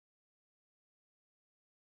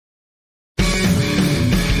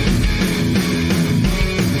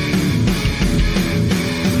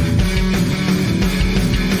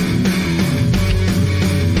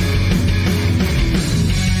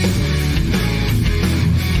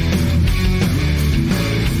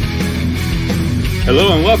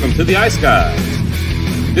Hello and welcome to the Ice Guys.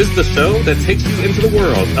 This is the show that takes you into the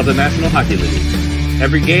world of the National Hockey League.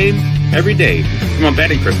 Every game, every day, from a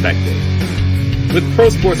betting perspective. With pro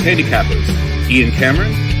sports handicappers, Ian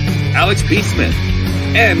Cameron, Alex B. Smith,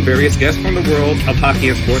 and various guests from the world of hockey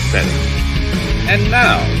and sports betting. And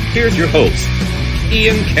now, here's your host,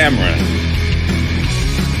 Ian Cameron.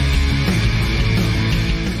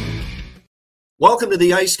 Welcome to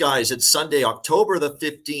the Ice Guys. It's Sunday, October the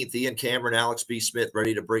 15th. Ian Cameron, Alex B. Smith,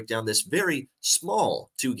 ready to break down this very small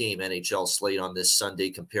two-game NHL slate on this Sunday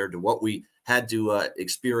compared to what we had to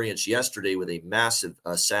experience yesterday with a massive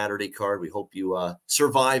Saturday card. We hope you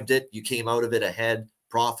survived it. You came out of it ahead,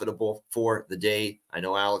 profitable for the day. I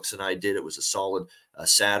know Alex and I did. It was a solid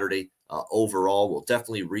Saturday overall. We'll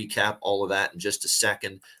definitely recap all of that in just a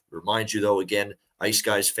second. Remind you, though, again, Ice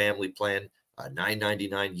Guys family plan.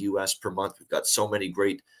 $9.99 US per month. We've got so many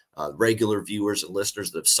great regular viewers and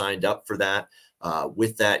listeners that have signed up for that.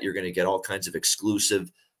 With that, you're going to get all kinds of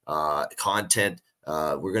exclusive content.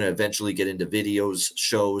 We're going to eventually get into videos,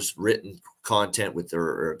 shows, written content with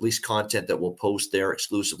or at least content that we'll post there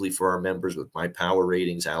exclusively for our members with my power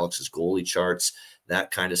ratings, Alex's goalie charts,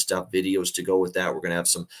 that kind of stuff, videos to go with that. We're going to have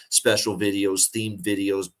some special videos, themed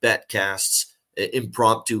videos, betcasts,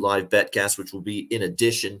 impromptu live betcasts, which will be in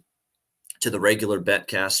addition to the regular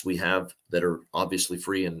betcasts we have that are obviously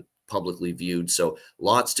free and publicly viewed. So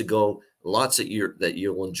lots to go, lots that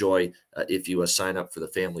you'll enjoy if you sign up for the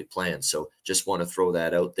family plan. So just want to throw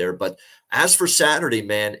that out there. But as for Saturday,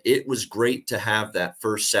 man, it was great to have that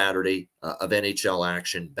first Saturday of NHL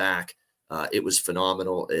action back. It was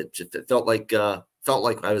phenomenal. It felt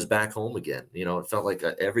like I was back home again. You know, it felt like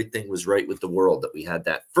everything was right with the world that we had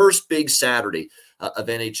that first big Saturday of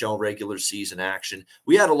NHL regular season action.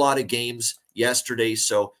 We had a lot of games yesterday,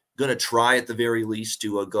 so going to try at the very least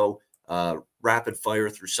to go rapid fire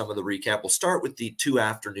through some of the recap. We'll start with the two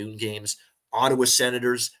afternoon games. Ottawa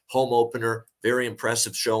Senators, home opener, very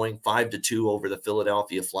impressive showing, 5-2 over the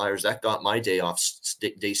Philadelphia Flyers. That got my day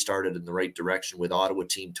started in the right direction with Ottawa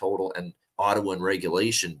team total and Ottawa in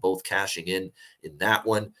regulation, both cashing in that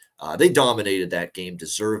one. They dominated that game,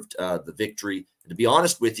 deserved the victory. And to be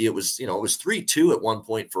honest with you, it was 3-2 at one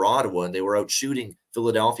point for Ottawa, and they were out shooting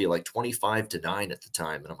Philadelphia like 25-9 at the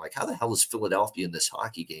time. And I'm like, how the hell is Philadelphia in this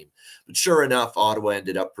hockey game? But sure enough, Ottawa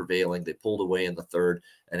ended up prevailing. They pulled away in the third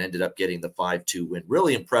and ended up getting the 5-2 win.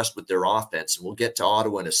 Really impressed with their offense. And we'll get to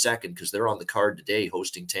Ottawa in a second because they're on the card today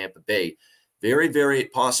hosting Tampa Bay. Very, very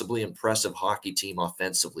possibly impressive hockey team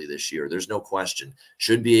offensively this year. There's no question.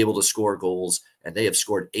 Should be able to score goals, and they have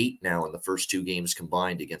scored 8 now in the first two games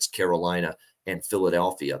combined against Carolina and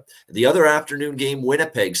Philadelphia. The other afternoon game,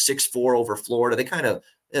 Winnipeg, 6-4 over Florida. They kind of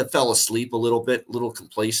fell asleep a little bit, little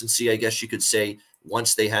complacency, I guess you could say,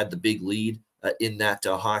 once they had the big lead in that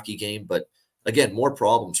hockey game. But again, more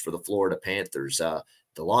problems for the Florida Panthers.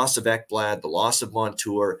 The loss of Ekblad, the loss of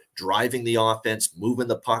Montour, driving the offense, moving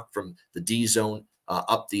the puck from the D zone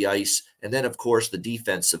up the ice. And then, of course, the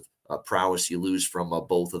defensive prowess you lose from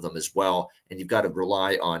both of them as well. And you've got to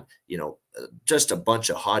rely on, just a bunch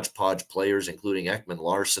of hodgepodge players, including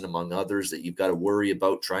Ekman-Larsson, among others, that you've got to worry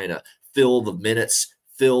about trying to fill the minutes,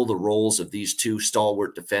 fill the roles of these two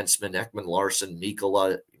stalwart defensemen, Ekman-Larsson,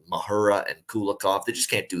 Mikkola, Mahura, and Kulikov. They just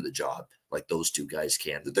can't do the job like those two guys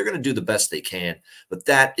can. They're going to do the best they can, but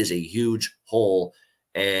that is a huge hole.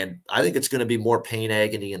 And I think it's going to be more pain,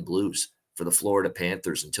 agony, and blues for the Florida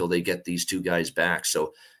Panthers until they get these two guys back.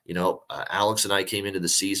 So, Alex and I came into the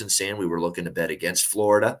season saying we were looking to bet against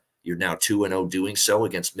Florida. You're now 2-0 doing so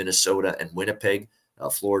against Minnesota and Winnipeg.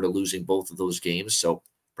 Florida losing both of those games. So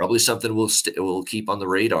probably something we'll keep on the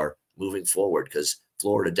radar moving forward, because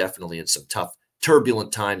Florida definitely in some tough,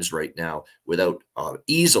 turbulent times right now without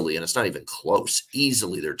easily, and it's not even close,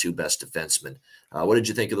 easily their two best defensemen. What did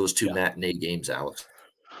you think of those two matinee games, Alex?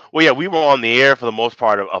 Well, yeah, we were on the air for the most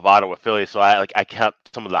part of Ottawa Philly, so I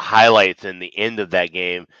kept some of the highlights in the end of that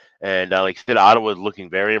game. And like I said, Ottawa was looking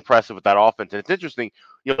very impressive with that offense. And it's interesting,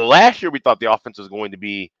 last year we thought the offense was going to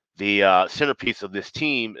be the centerpiece of this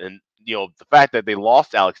team, and the fact that they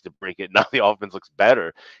lost Alex DeBrincat, now the offense looks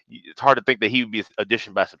better. It's hard to think that he would be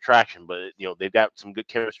addition by subtraction, but they've got some good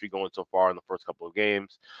chemistry going so far in the first couple of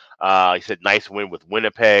games. He said nice win with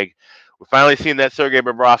Winnipeg. We're finally seeing that Sergei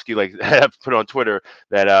Bobrovsky, like put on Twitter,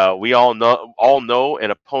 that we all know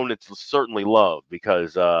and opponents certainly love,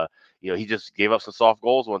 because he just gave up some soft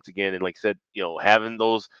goals once again. And like I said, having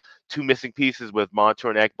those two missing pieces with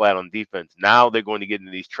Montour and Ekblad on defense, now they're going to get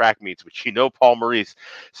into these track meets, which Paul Maurice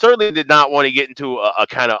certainly did not want to get into a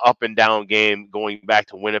kind of up and down game going back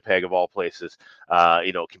to Winnipeg of all places,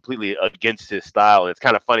 completely against his style. And it's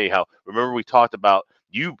kind of funny how, remember we talked about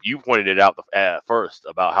you pointed it out first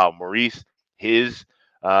about how Maurice, his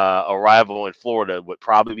arrival in Florida would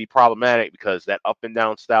probably be problematic because that up and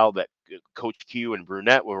down style that Coach Q and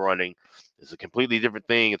Brunette were running is a completely different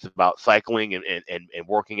thing. It's about cycling and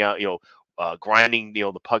working out, grinding,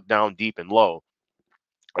 the puck down deep and low.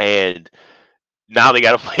 And now they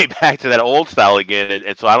got to play back to that old style again.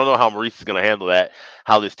 And so I don't know how Maurice is going to handle that.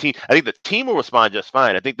 How this team, I think the team will respond just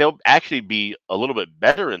fine. I think they'll actually be a little bit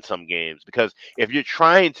better in some games because if you're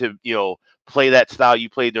trying to, play that style you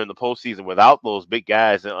played during the postseason without those big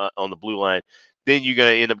guys on the blue line, then you're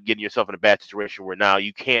going to end up getting yourself in a bad situation where now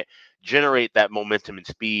you can't generate that momentum and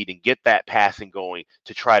speed and get that passing going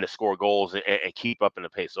to try to score goals and keep up in the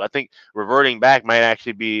pace. So I think reverting back might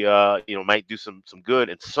actually be, might do some good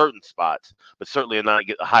in certain spots, but certainly not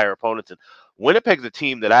get higher opponents. And Winnipeg's a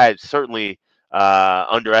team that I certainly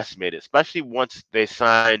underestimated, especially once they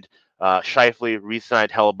signed Scheifele, re-signed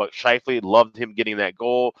Hellebuck. Scheifele, loved him getting that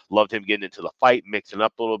goal, loved him getting into the fight, mixing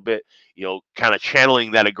up a little bit, kind of channeling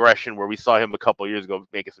that aggression where we saw him a couple of years ago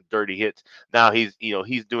making some dirty hits. Now he's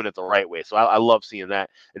doing it the right way. So I love seeing that.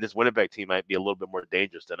 And this Winnipeg team might be a little bit more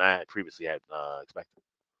dangerous than I previously had expected.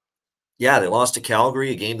 Yeah, they lost to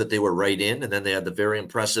Calgary, a game that they were right in, and then they had the very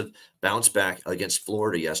impressive bounce back against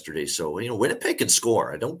Florida yesterday. So, Winnipeg can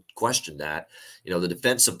score. I don't question that. The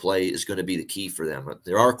defensive play is going to be the key for them.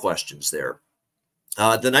 There are questions there.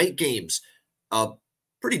 The night games,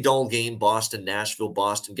 pretty dull game, Boston, Nashville.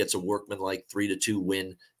 Boston gets a workmanlike 3-2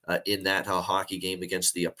 win in that hockey game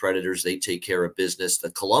against the Predators. They take care of business.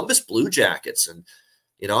 The Columbus Blue Jackets, and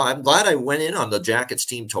I'm glad I went in on the Jackets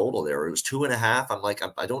team total there. It was 2.5. I'm like,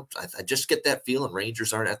 I just get that feeling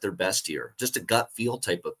Rangers aren't at their best here. Just a gut feel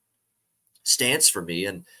type of stance for me.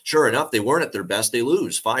 And sure enough, they weren't at their best. They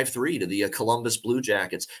lose 5-3 to the Columbus Blue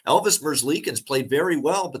Jackets. Elvis Merzlikins played very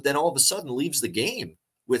well, but then all of a sudden leaves the game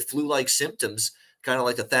with flu-like symptoms, kind of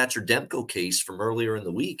like a Thatcher Demko case from earlier in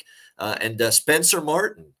the week. And Spencer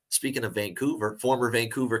Martin, speaking of Vancouver, former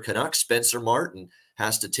Vancouver Canucks, Spencer Martin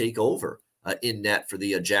has to take over in net for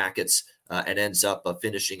the Jackets and ends up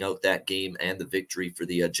finishing out that game and the victory for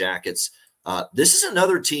the Jackets. This is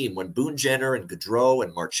another team when Boone Jenner and Gaudreau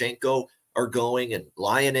and Marchenko are going, and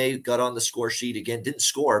Lyonnais got on the score sheet again, didn't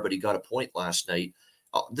score, but he got a point last night.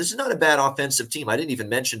 This is not a bad offensive team. I didn't even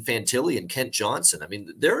mention Fantilli and Kent Johnson. I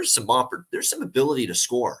mean, there's some ability to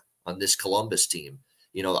score on this Columbus team.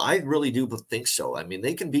 I really do think so. I mean,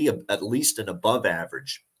 they can be at least an above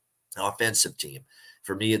average offensive team.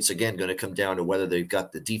 For me, it's again going to come down to whether they've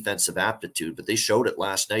got the defensive aptitude, but they showed it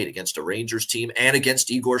last night against a Rangers team and against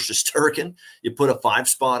Igor Shesterkin. You put a 5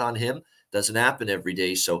 spot on him. Doesn't happen every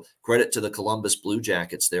day. So credit to the Columbus Blue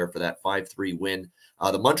Jackets there for that 5-3 win.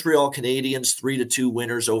 The Montreal Canadiens, 3-2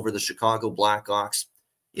 winners over the Chicago Blackhawks.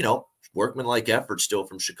 Workmanlike effort still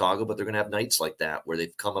from Chicago, but they're going to have nights like that where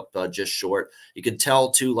they've come up just short. You can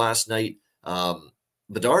tell, too, last night,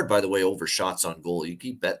 Bedard, by the way, over shots on goal. You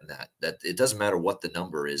keep betting that it doesn't matter what the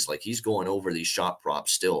number is. Like, he's going over these shot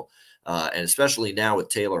props still. And especially now with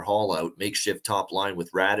Taylor Hall out, makeshift top line with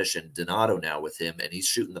Radish and Donato now with him, and he's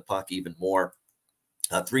shooting the puck even more.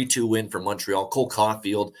 3-2 win for Montreal. Cole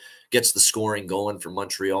Caulfield gets the scoring going for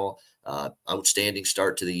Montreal. Outstanding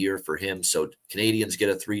start to the year for him. So Canadians get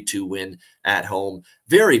a 3-2 win at home.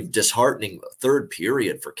 Very disheartening third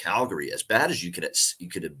period for Calgary, as bad as you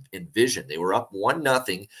could envision. They were up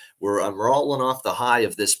 1-0. We're rolling off the high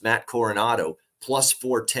of this Matt Coronado plus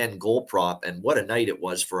 410 goal prop, and what a night it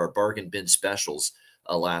was for our bargain bin specials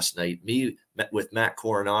last night. Me with Matt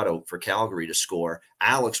Coronado for Calgary to score.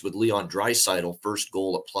 Alex with Leon Draisaitl first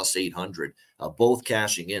goal at plus 800, both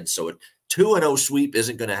cashing in. So 2-0 sweep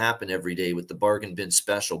isn't going to happen every day with the bargain bin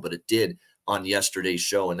special, but it did on yesterday's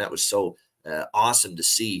show, and that was so awesome to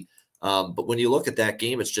see. But when you look at that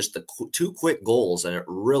game, it's just the 2 quick goals, and it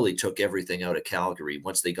really took everything out of Calgary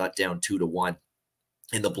once they got down 2-1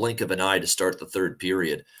 in the blink of an eye to start the third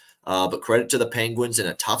period. But credit to the Penguins in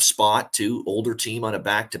a tough spot, too. Older team on a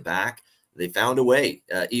back-to-back. They found a way,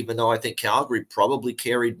 even though I think Calgary probably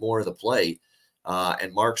carried more of the play.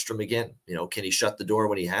 And Markstrom, again, can he shut the door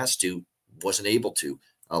when he has to? Wasn't able to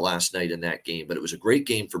last night in that game. But it was a great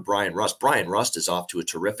game for Brian Rust. Brian Rust is off to a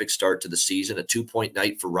terrific start to the season, a 2-point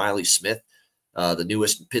night for Riley Smith, the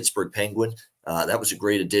newest Pittsburgh Penguin. That was a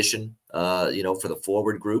great addition, for the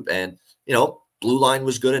forward group. And, blue line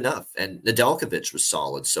was good enough, and Nedeljkovic was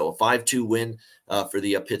solid. So a 5-2 win for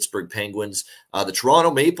the Pittsburgh Penguins. The Toronto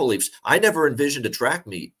Maple Leafs, I never envisioned a track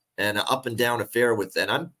meet and an up and down affair with them.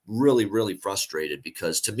 I'm really, really frustrated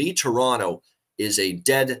because to me, Toronto is a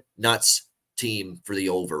dead nuts team for the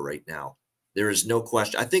over right now. There is no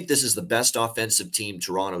question. I think this is the best offensive team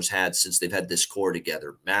Toronto's had since they've had this core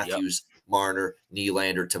together. Matthews, Marner,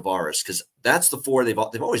 Nylander, Tavares, because that's the four. They've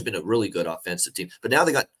always been a really good offensive team. But now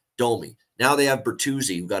they got Domi. Now they have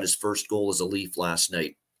Bertuzzi, who got his first goal as a Leaf last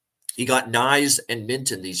night. You got Nyes and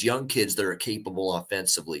Minton, these young kids that are capable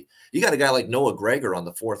offensively. You got a guy like Noah Gregor on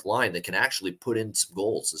the fourth line that can actually put in some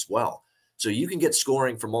goals as well. So you can get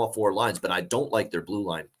scoring from all four lines, but I don't like their blue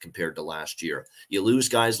line compared to last year. You lose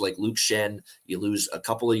guys like Luke Schenn. You lose a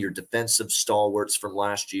couple of your defensive stalwarts from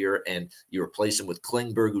last year, and you replace him with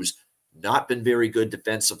Klingberg, who's not been very good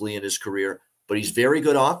defensively in his career, but he's very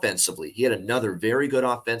good offensively. He had another very good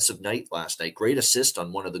offensive night last night. Great assist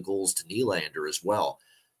on one of the goals to Nylander as well.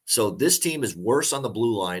 So this team is worse on the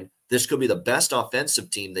blue line. This could be the best offensive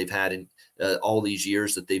team they've had in all these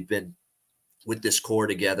years that they've been with this core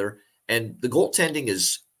together. And the goaltending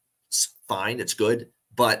is fine. It's good.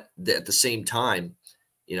 But at the same time,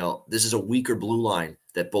 you know, this is a weaker blue line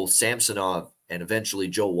that both Samsonov and eventually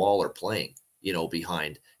Joe Wall are playing, you know,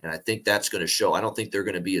 behind. And I think that's going to show. I don't think they're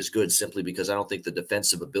going to be as good simply because I don't think the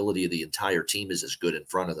defensive ability of the entire team is as good in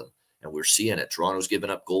front of them. And we're seeing it. Toronto's given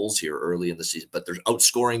up goals here early in the season, but they're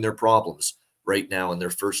outscoring their problems right now in their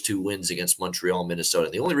first two wins against Montreal and Minnesota.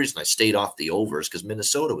 And the only reason I stayed off the over is because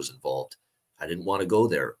Minnesota was involved. I didn't want to go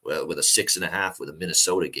there with a 6.5 with a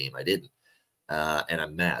Minnesota game. I didn't. And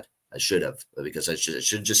I'm mad. I should have, because I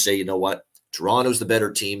should just say, you know what? Toronto's the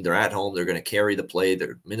better team. They're at home. They're going to carry the play.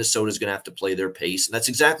 Minnesota's going to have to play their pace. And that's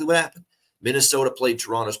exactly what happened. Minnesota played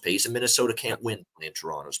Toronto's pace, and Minnesota can't win playing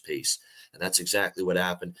Toronto's pace. And that's exactly what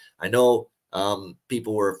happened. I know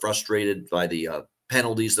people were frustrated by the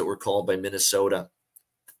penalties that were called by Minnesota.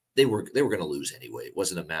 They were going to lose anyway. It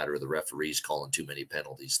wasn't a matter of the referees calling too many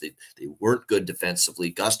penalties. They weren't good defensively.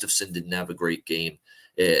 Gustafson didn't have a great game.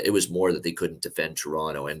 It was more that they couldn't defend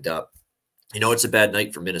Toronto. And, you know, it's a bad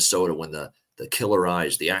night for Minnesota when the killer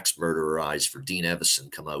eyes, the axe murderer eyes for Dean Evison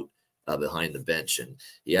come out behind the bench. And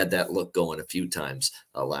he had that look going a few times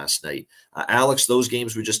last night. Alex, those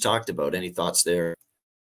games we just talked about, any thoughts there?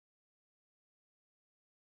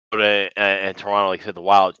 And Toronto, like I said, the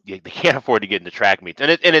Wild, they can't afford to get into track meets.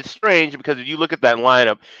 And it's strange because if you look at that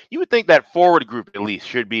lineup, you would think that forward group at least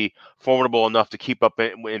should be formidable enough to keep up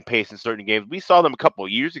in pace in certain games. We saw them a couple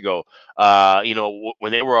of years ago, you know,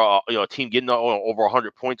 when they were a team getting over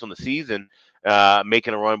 100 points on the season,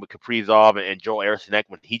 making a run with Kaprizov and Joel Eriksson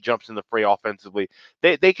when he jumps in the fray offensively.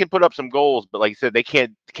 They can put up some goals, but like I said, they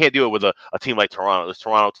can't do it with a team like Toronto. This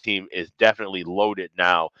Toronto team is definitely loaded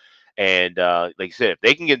now. And like I said, if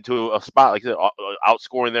they can get into a spot, like I said,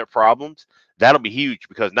 outscoring their problems, that'll be huge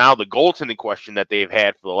because now the goaltending question that they've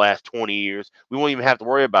had for the last 20 years, we won't even have to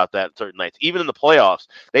worry about that certain nights. Even in the playoffs,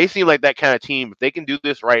 they seem like that kind of team. If they can do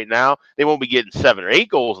this right now, they won't be getting 7 or 8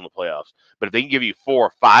 goals in the playoffs. But if they can give you 4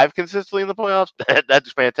 or 5 consistently in the playoffs,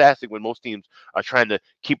 that's fantastic when most teams are trying to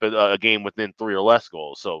keep a game within 3 or less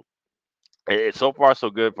goals. So it's so far so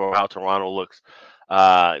good for how Toronto looks.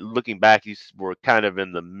 Looking back, these were kind of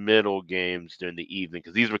in the middle games during the evening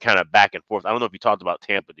because these were kind of back and forth. I don't know if you talked about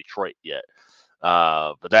Tampa, Detroit yet,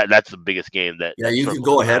 but that's the biggest game that. Yeah, you can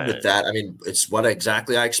go ahead with that. I mean, it's what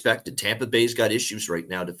exactly I expected. Tampa Bay's got issues right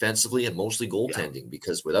now defensively and mostly goaltending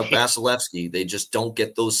because without Vasilevsky, they just don't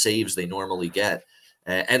get those saves they normally get.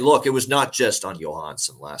 And look, it was not just on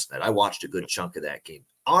Johansson last night. I watched a good chunk of that game.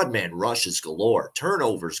 Odd man rushes galore,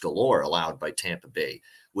 turnovers galore allowed by Tampa Bay,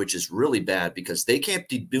 which is really bad because they can't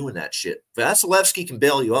be doing that shit. Vasilevsky can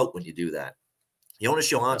bail you out when you do that.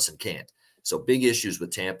 Jonas Johansson can't. So big issues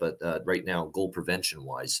with Tampa right now, goal prevention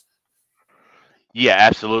wise. Yeah,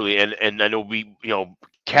 absolutely. And I know we,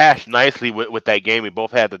 cashed nicely with that game. We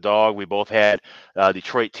both had the dog. We both had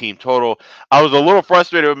Detroit team total. I was a little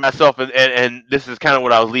frustrated with myself, and this is kind of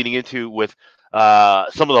what I was leading into with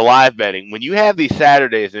some of the live betting. When you have these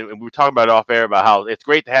Saturdays, and we were talking about it off air about how it's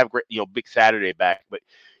great to have big Saturday back, but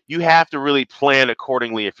you have to really plan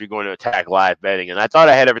accordingly if you're going to attack live betting. And I thought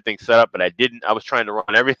I had everything set up, but I didn't. I was trying to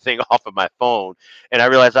run everything off of my phone, and I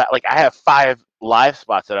realized I have 5 live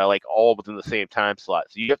spots that I like all within the same time slot.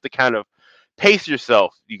 So you have to kind of pace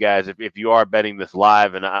yourself, you guys, if you are betting this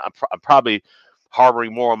live. And I'm probably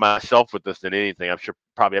harboring more on myself with this than anything. I'm sure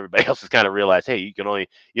probably everybody else has kind of realized, hey, you can only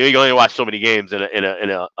watch so many games in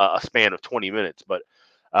a span of 20 minutes. But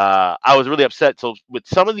I was really upset. So with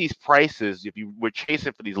some of these prices, if you were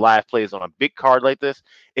chasing for these live plays on a big card like this,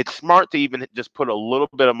 it's smart to even just put a little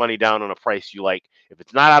bit of money down on a price you like. If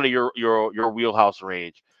it's not out of your wheelhouse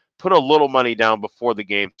range, put a little money down before the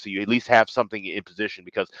game so you at least have something in position,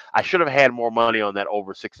 because I should have had more money on that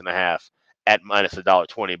over 6.5 at minus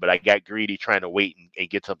 $1.20, but I got greedy trying to wait and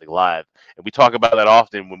get something live. And we talk about that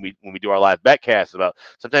often when we do our live betcasts about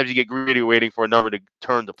sometimes you get greedy waiting for a number to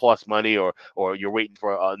turn to plus money, or you're waiting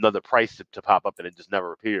for another price to pop up and it just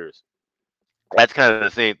never appears. that's kind of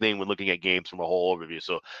the same thing when looking at games from a whole overview.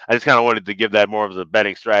 So I just kind of wanted to give that more of the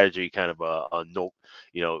betting strategy kind of a note.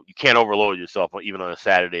 You can't overload yourself even on a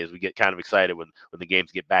Saturday, as we get kind of excited when the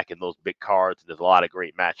games get back in those big cards. There's a lot of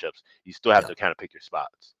great matchups. You still have to kind of pick your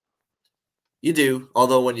spots. You do.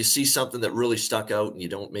 Although when you see something that really stuck out and you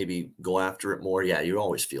don't maybe go after it more, you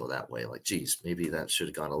always feel that way. Like, geez, maybe that should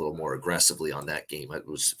have gone a little more aggressively on that game. It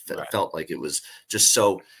felt like it was just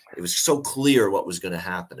it was so clear what was going to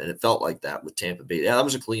happen. And it felt like that with Tampa Bay. Yeah, that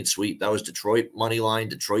was a clean sweep. That was Detroit money line,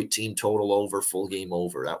 Detroit team total over, full game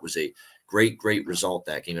over. That was a great result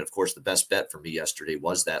that game. And of course, the best bet for me yesterday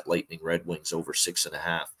was that Lightning Red Wings over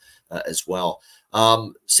 6.5 as well.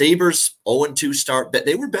 Sabres 0-2 start.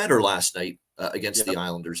 They were better last night against the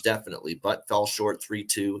Islanders, definitely, but fell short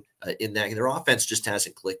 3-2 in that. Their offense just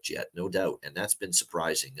hasn't clicked yet, no doubt, and that's been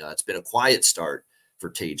surprising. It's been a quiet start for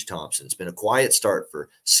Tage Thompson. It's been a quiet start for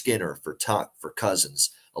Skinner, for Tuck, for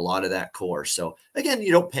Cousins, a lot of that core. So, again,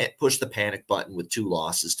 you don't push the panic button with 2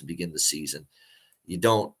 losses to begin the season. You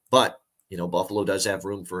don't, but Buffalo does have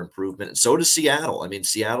room for improvement, and so does Seattle. I mean,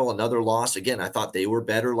 Seattle, another loss. Again, I thought they were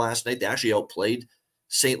better last night. They actually outplayed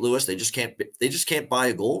St. Louis. They just can't buy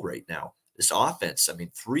a goal right now. This offense, I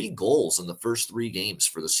mean, 3 goals in the first 3 games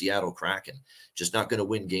for the Seattle Kraken. Just not going to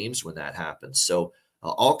win games when that happens. So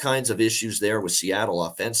all kinds of issues there with Seattle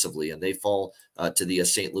offensively, and they fall to the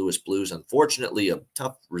St. Louis Blues. Unfortunately, a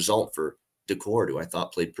tough result for Decord, who I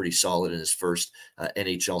thought played pretty solid in his first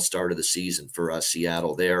NHL start of the season for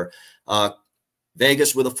Seattle there.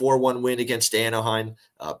 Vegas with a 4-1 win against Anaheim.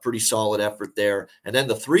 Pretty solid effort there. And then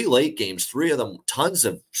the 3 late games, 3 of them, tons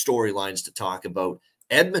of storylines to talk about.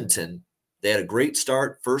 Edmonton, they had a great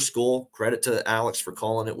start, first goal. Credit to Alex for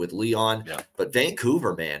calling it with Leon. Yeah. But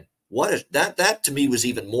Vancouver, man, that to me was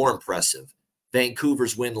even more impressive.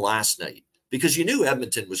 Vancouver's win last night, because you knew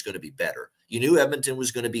Edmonton was going to be better. You knew Edmonton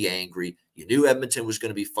was going to be angry. You knew Edmonton was going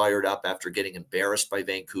to be fired up after getting embarrassed by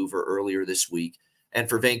Vancouver earlier this week. And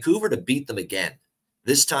for Vancouver to beat them again,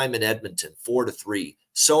 this time in Edmonton, 4-3,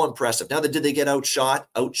 so impressive. Now, did they get outshot,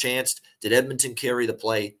 outchanced? Did Edmonton carry the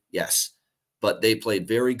play? Yes. But they played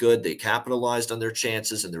very good. They capitalized on their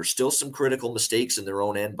chances, and there were still some critical mistakes in their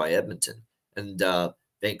own end by Edmonton. And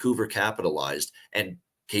Vancouver capitalized. And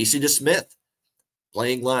Casey DeSmith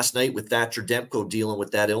playing last night with Thatcher Demko dealing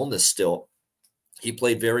with that illness still. He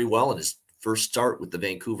played very well in his first start with the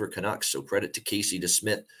Vancouver Canucks. So credit to Casey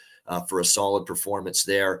DeSmith for a solid performance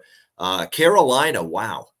there. Carolina,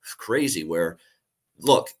 wow, crazy.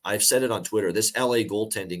 Look, I've said it on Twitter, this LA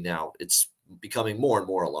goaltending now, it's becoming more and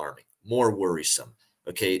more alarming, more worrisome.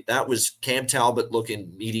 Okay, that was Cam Talbot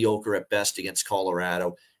looking mediocre at best against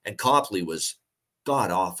Colorado, and Copley was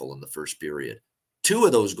god-awful in the first period. 2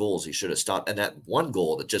 of those goals he should have stopped, and that one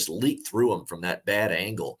goal that just leaked through him from that bad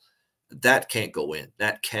angle, that can't go in.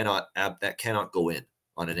 That cannot go in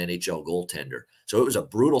on an NHL goaltender. So it was a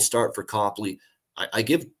brutal start for Copley. I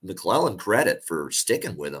give McClellan credit for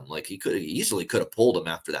sticking with him. Like, he easily could have pulled him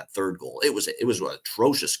after that 3rd goal. It was an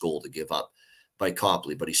atrocious goal to give up by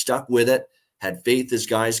Copley, but he stuck with it, had faith his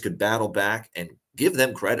guys could battle back, and give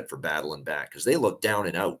them credit for battling back, because they looked down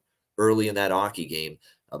and out early in that hockey game.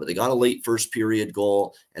 But they got a late first period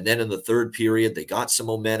goal, and then in the 3rd period, they got some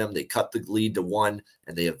momentum. They cut the lead to 1,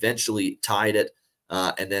 and they eventually tied it.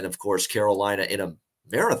 And then, of course, Carolina in a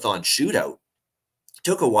marathon shootout.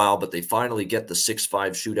 Took a while, but they finally get the 6-5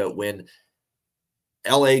 shootout win.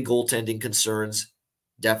 LA goaltending concerns,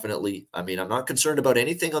 definitely. I mean, I'm not concerned about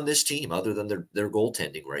anything on this team other than their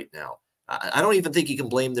goaltending right now. I don't even think you can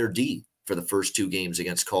blame their D for the first 2 games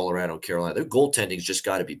against Colorado and Carolina. Their goaltending's just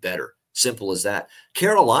got to be better. Simple as that.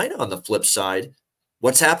 Carolina, on the flip side,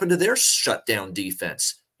 what's happened to their shutdown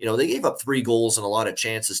defense? They gave up 3 goals and a lot of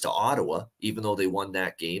chances to Ottawa, even though they won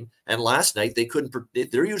that game. And last night, they couldn't.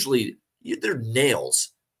 They're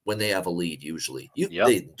nails when they have a lead, usually.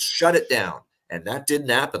 They shut it down, and that didn't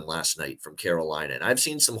happen last night from Carolina. And I've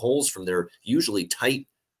seen some holes from their usually tight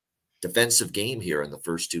defensive game here in the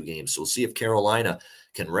first 2 games. So we'll see if Carolina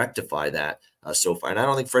can rectify that so far. And I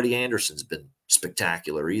don't think Freddie Anderson's been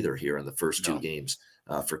spectacular either here in the first 2 games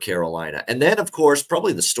for Carolina. And then, of course,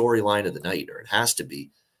 probably the storyline of the night, or it has to be,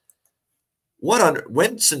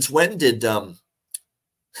 since when did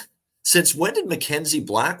Mackenzie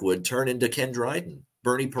Blackwood turn into Ken Dryden,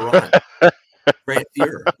 Bernie Perron, Grant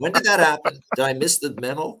Fuhrer? When did that happen? Did I miss the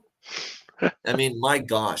memo? I mean, my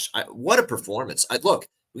gosh, what a performance. Look,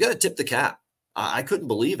 we got to tip the cap. I couldn't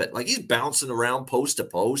believe it. Like, he's bouncing around post to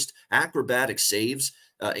post, acrobatic saves,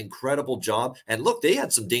 incredible job. And look, they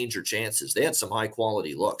had some danger chances. They had some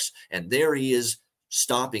high-quality looks. And there he is,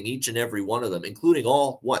 stopping each and every one of them, including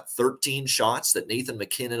all, 13 shots that Nathan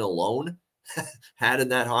McKinnon alone had in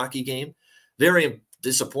that hockey game. very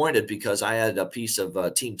disappointed because I had a piece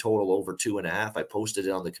of team total over 2.5. I posted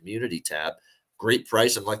it on the community tab. Great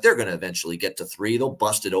price. I'm like, they're going to eventually get to 3. They'll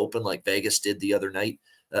bust it open like Vegas did the other night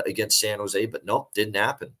against San Jose, but nope, didn't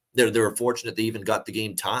happen. They were fortunate they even got the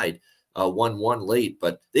game tied 1-1 late,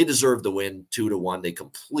 but they deserved the win 2-1. They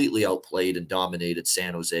completely outplayed and dominated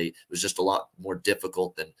San Jose. It was just a lot more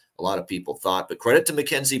difficult than a lot of people thought, but credit to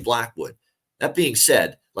Mackenzie Blackwood. That being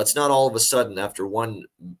said, let's not all of a sudden, after one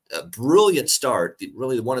brilliant start,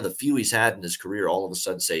 really one of the few he's had in his career, all of a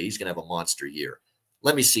sudden say he's going to have a monster year.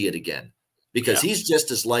 Let me see it again, because he's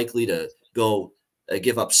just as likely to go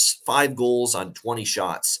give up 5 goals on 20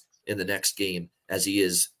 shots in the next game as he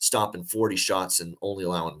is stopping 40 shots and only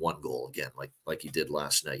allowing 1 goal again, like he did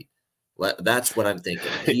last night. That's what I'm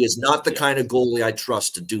thinking. He is not the kind of goalie I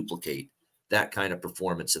trust to duplicate that kind of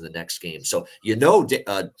performance in the next game. So,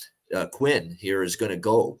 Quinn here is going to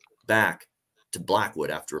go back to Blackwood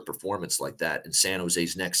after a performance like that in San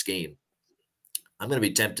Jose's next game. I'm going to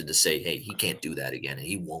be tempted to say, hey, he can't do that again, and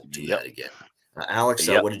he won't do that again. Alex,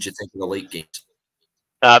 what did you think of the late games?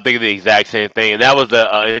 I think of the exact same thing, and that was an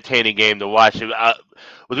entertaining game to watch. I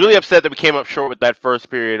was really upset that we came up short with that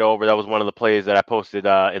first period over. That was one of the plays that I posted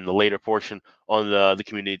in the later portion on the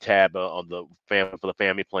community tab on the family for the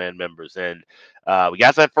family plan members, and we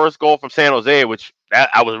got that first goal from San Jose, which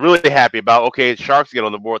I was really happy about. Okay, Sharks get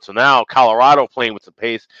on the board, so now Colorado playing with some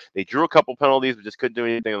pace. They drew a couple penalties, but just couldn't do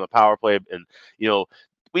anything on the power play, and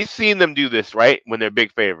we've seen them do this right when they're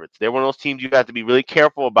big favorites. They're one of those teams you have to be really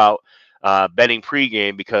careful about betting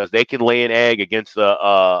pregame, because they can lay an egg against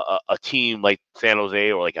a team like San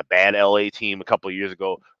Jose or like a bad LA team a couple of years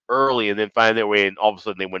ago early, and then find their way, and all of a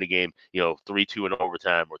sudden they win a game, 3-2 in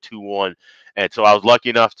overtime or 2-1. And so I was lucky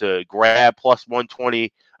enough to grab plus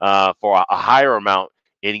 120 for a higher amount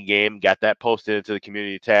in game, got that posted into the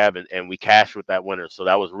community tab, and we cashed with that winner. So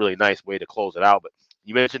that was a really nice way to close it out. But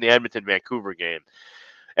you mentioned the Edmonton-Vancouver game.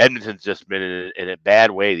 Edmonton's just been in a bad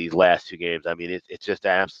way these last 2 games. I mean, it's just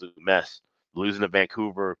an absolute mess. Losing to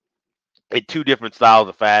Vancouver in 2 different styles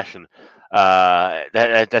of fashion.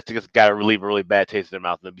 That's just got to leave a really bad taste in their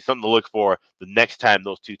mouth. It'll be something to look for the next time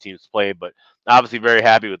those 2 teams play. But obviously very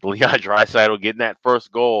happy with Leon Draisaitl getting that first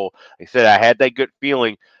goal. Like I said, I had that good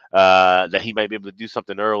feeling that he might be able to do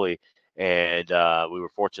something early, and we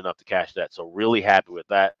were fortunate enough to cash that. So really happy with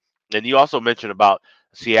that. And you also mentioned about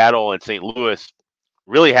Seattle and St. Louis.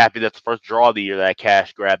 Really happy that's the first draw of the year that I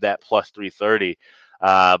cashed, grabbed that plus 330.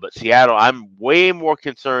 But Seattle, I'm way more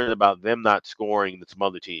concerned about them not scoring than some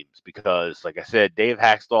other teams, because, like I said, Dave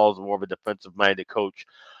Haxtell is more of a defensive-minded coach.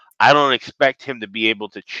 I don't expect him to be able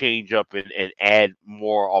to change up and add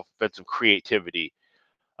more offensive creativity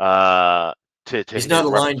to He's not a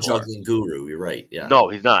line juggling guru. You're right. Yeah. No,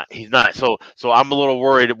 he's not. He's not. So I'm a little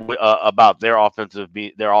worried about their offense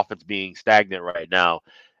being stagnant right now.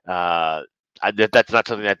 That's not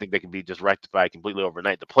something I think they can be just rectified completely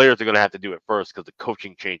overnight. The players are going to have to do it first, because the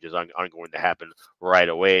coaching changes aren't going to happen right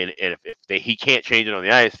away. And if he can't change it on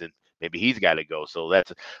the ice, then maybe he's got to go. So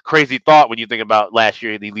that's a crazy thought when you think about last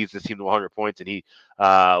year. He leads this team to 100 points, and he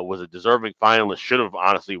was a deserving finalist. Should have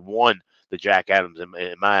honestly won the Jack Adams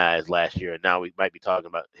in my eyes last year. And now we might be talking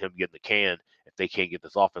about him getting the can if they can't get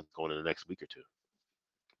this offense going in the next week or 2.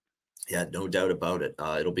 Yeah, no doubt about it.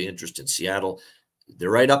 It'll be interesting. Seattle, they're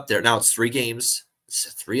right up there. Now it's 3 games. It's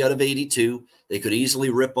 3 out of 82. They could easily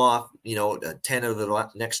rip off, 10 of the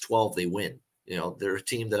next 12 they win. They're a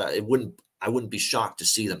team that I wouldn't be shocked to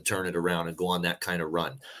see them turn it around and go on that kind of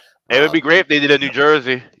run. It would be great if they did a New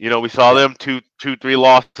Jersey. We saw them 2-3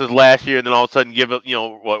 losses last year, and then all of a sudden give it,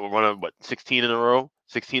 we're running 16 in a row,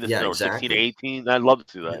 16 exactly. 16 to 18. I'd love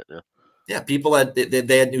to see that. Yeah, people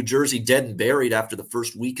they had New Jersey dead and buried after the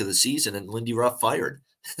first week of the season, and Lindy Ruff fired.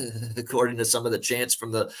 According to some of the chants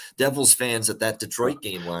from the Devils fans at that Detroit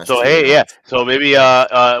game last year. So hey, yeah. So maybe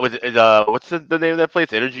what's the name of that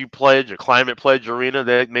place? Energy Pledge or Climate Pledge Arena.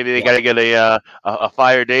 Maybe they got to get a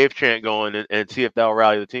Fire Dave chant going and see if that'll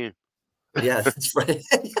rally the team. Yeah, that's right.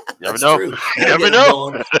 Never know. You never know.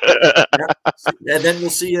 And then we'll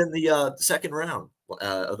see you in the second round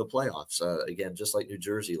of the playoffs. Again, just like New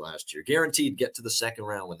Jersey last year. Guaranteed get to the second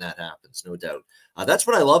round when that happens, no doubt. That's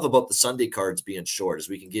what I love about the Sunday cards being short, is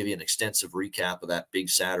we can give you an extensive recap of that big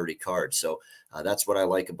Saturday card. So that's what I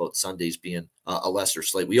like about Sundays being a lesser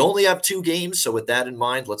slate. We only have 2 games, so with that in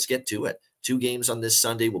mind, let's get to it. 2 games on this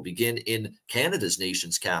Sunday will begin in Canada's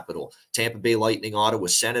nation's capital. Tampa Bay Lightning, Ottawa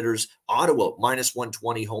Senators. Ottawa minus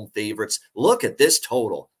 120 home favorites. Look at this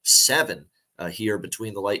total, 7 here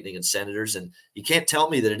between the Lightning and Senators. And you can't tell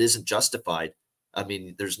me that it isn't justified. I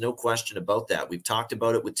mean, there's no question about that. We've talked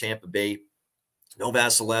about it with Tampa Bay. No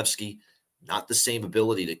Vasilevsky, not the same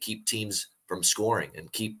ability to keep teams from scoring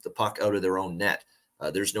and keep the puck out of their own net.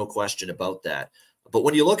 There's no question about that. But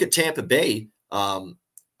when you look at Tampa Bay,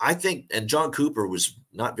 I think, and John Cooper was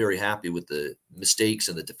not very happy with the mistakes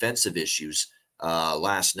and the defensive issues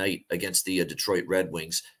last night against the Detroit Red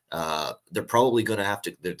Wings. They're probably going to have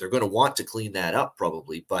to, they're going to want to clean that up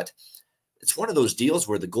probably, but it's one of those deals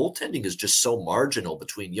where the goaltending is just so marginal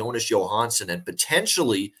between Jonas Johansson and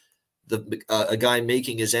potentially a guy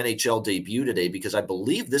making his NHL debut today, because I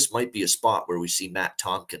believe this might be a spot where we see Matt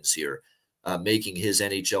Tompkins here making his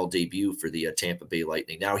NHL debut for the Tampa Bay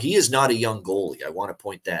Lightning. Now, he is not a young goalie. I want to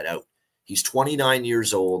point that out. He's 29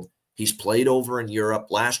 years old. He's played over in Europe,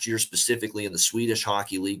 last year specifically in the Swedish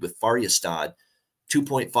Hockey League with Färjestad,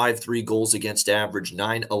 2.53 goals against average,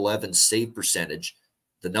 911 save percentage.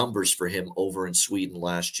 The numbers for him over in Sweden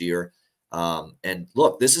last year. And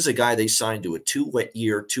look, this is a guy they signed to a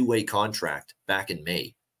two-way contract back in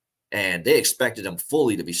May. And they expected him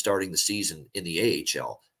fully to be starting the season in the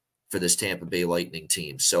AHL for this Tampa Bay Lightning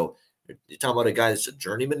team. So you're talking about a guy that's a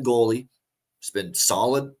journeyman goalie. He's been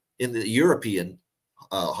solid in the European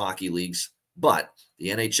hockey leagues, but the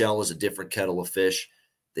NHL is a different kettle of fish.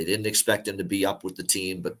 They didn't expect him to be up with the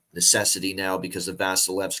team, but necessity now because of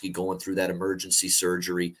Vasilevsky going through that emergency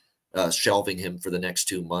surgery, shelving him for the next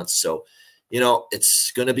 2 months. So, you know,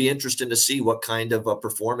 it's going to be interesting to see what kind of a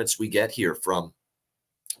performance we get here from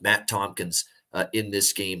Matt Tompkins in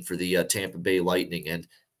this game for the Tampa Bay Lightning. And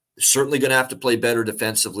they're certainly going to have to play better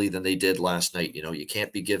defensively than they did last night. You know, you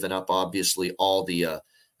can't be giving up, obviously, all the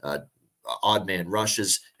odd man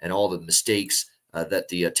rushes and all the mistakes that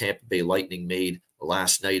the Tampa Bay Lightning made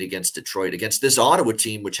last night against Detroit, against this Ottawa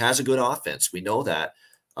team, which has a good offense. We know that.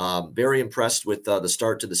 Very impressed with the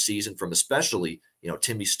start to the season from especially, you know,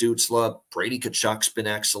 Timmy Stützle. Brady Tkachuk's been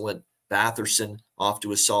excellent. Batherson off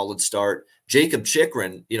to a solid start. Jacob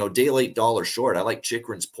Chychrun, you know, day late, dollar short. I like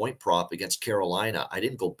Chychrun's point prop against Carolina. I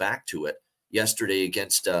didn't go back to it yesterday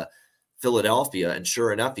against Philadelphia, and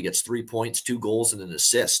sure enough, he gets 3 points, 2 goals, and an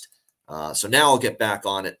assist. So now I'll get back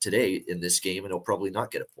on it today in this game, and he'll probably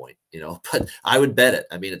not get a point, you know, but I would bet it.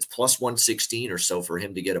 I mean, it's plus 116 or so for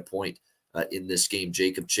him to get a point in this game.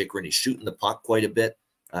 Jacob Chychrun, he's shooting the puck quite a bit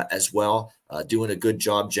as well, doing a good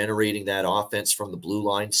job generating that offense from the blue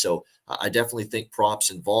line. So I definitely think props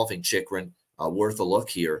involving Chychrun worth a look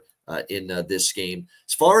here in this game.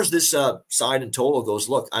 As far as this side and total goes,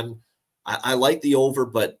 look, I like the over,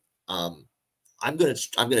 but I'm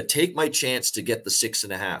gonna take my chance to get the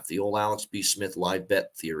 6.5. The old Alex B. Smith live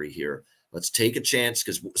bet theory here. Let's take a chance,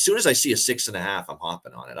 because as soon as I see a 6.5, I'm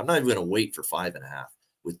hopping on it. I'm not even gonna wait for 5.5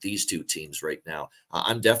 with these two teams right now.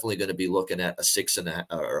 I'm definitely going to be looking at a 6.5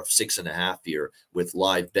 or a 6.5 here with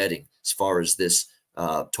live betting as far as this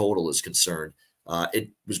total is concerned.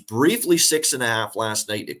 It was briefly 6.5 last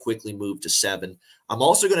night. It quickly moved to 7. I'm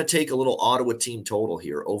also going to take a little Ottawa team total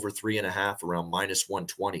here, over 3.5, around minus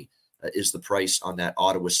 120 is the price on that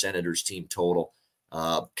Ottawa Senators team total.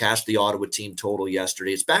 Cashed the Ottawa team total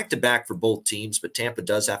yesterday. It's back-to-back for both teams, but Tampa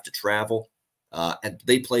does have to travel, and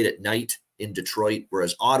they played at night in Detroit,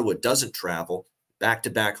 whereas Ottawa doesn't travel,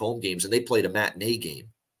 back-to-back home games, and they played a matinee game.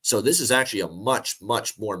 So this is actually a much,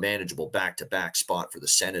 much more manageable back-to-back spot for the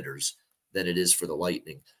Senators than it is for the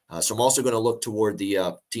Lightning. So I'm also going to look toward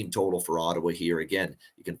the team total for Ottawa here. Again,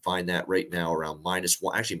 you can find that right now around minus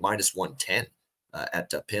 110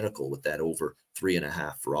 at Pinnacle with that over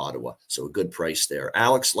 3.5 for Ottawa. So a good price there.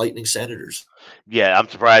 Alex, Lightning Senators. Yeah, I'm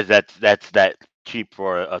surprised that's that cheap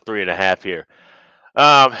for a 3.5 here.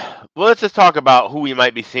 Well, let's just talk about who we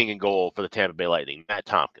might be seeing in goal for the Tampa Bay Lightning, Matt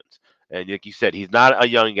Tompkins. And like you said, he's not a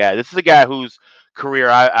young guy. This is a guy whose career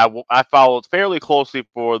I followed fairly closely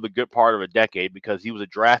for the good part of a decade, because he was a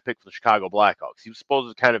draft pick for the Chicago Blackhawks. He was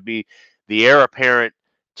supposed to kind of be the heir apparent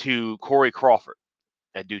to Corey Crawford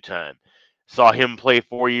at due time. Saw him play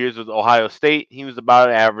 4 years with Ohio State. He was about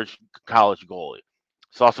an average college goalie.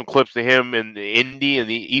 Saw some clips of him in the Indy and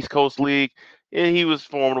the East Coast League. And he was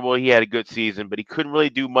formidable. He had a good season, but he couldn't really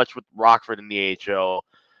do much with Rockford in the AHL.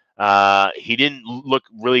 He didn't look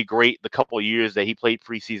really great the couple of years that he played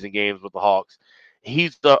preseason games with the Hawks.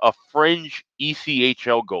 He's a fringe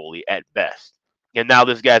ECHL goalie at best. And now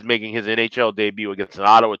this guy's making his NHL debut against an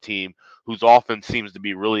Ottawa team whose offense seems to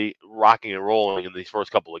be really rocking and rolling in these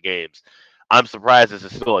first couple of games. I'm surprised this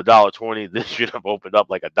is still $1.20. This should have opened up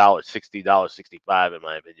like $1.60, $1.65 in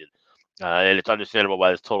my opinion. And it's understandable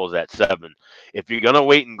why this total is at 7. If you're going to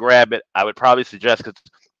wait and grab it, I would probably suggest, because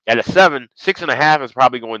at a 7, 6.5 is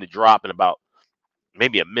probably going to drop in about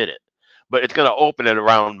maybe a minute. But it's going to open at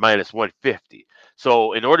around minus 150.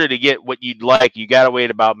 So in order to get what you'd like, you got to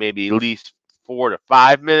wait about maybe at least 4 to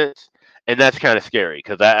 5 minutes. And that's kind of scary,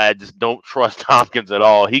 because I just don't trust Tompkins at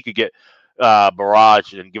all. He could get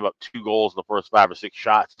barrage and give up 2 goals in the first 5 or 6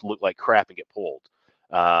 shots to look like crap and get pulled.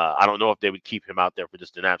 I don't know if they would keep him out there for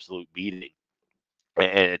just an absolute beating.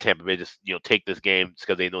 And Tampa Bay just take this game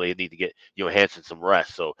because they know they need to get Hansen some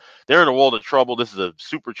rest. So they're in a world of trouble. This is a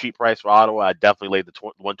super cheap price for Ottawa. I definitely laid the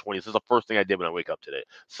 120. This is the first thing I did when I wake up today.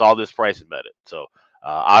 Saw this price and bet it. So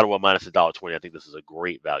Ottawa minus $1.20. I think this is a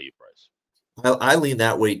great value price. I lean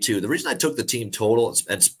that way too. The reason I took the team total, it's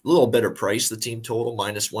a little better price, the team total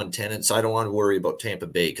minus 110. And so I don't want to worry about Tampa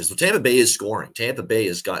Bay because Tampa Bay is scoring. Tampa Bay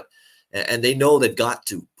has got, and they know they've got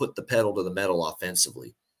to put the pedal to the metal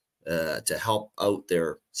offensively to help out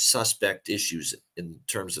their suspect issues in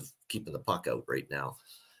terms of keeping the puck out right now.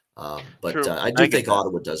 But I do think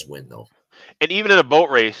Ottawa does win though. And even in a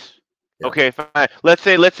boat race, okay, fine. Let's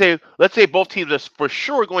say both teams are for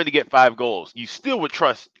sure going to get 5 goals. You still would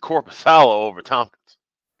trust Korpisalo over Tompkins.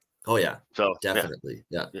 Oh yeah, so definitely,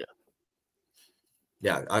 yeah.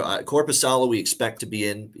 Korpisalo we expect to be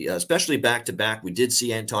in, especially back to back. We did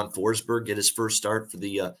see Anton Forsberg get his first start for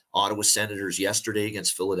the Ottawa Senators yesterday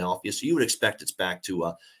against Philadelphia, so you would expect it's back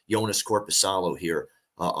to Jonas Korpisalo here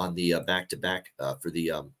on the back-to-back for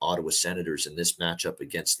the Ottawa Senators in this matchup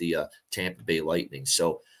against the Tampa Bay Lightning.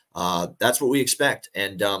 So that's what we expect,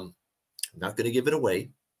 and I'm not going to give it away.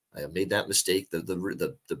 I made that mistake.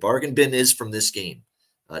 The bargain bin is from this game,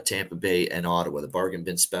 Tampa Bay and Ottawa, the bargain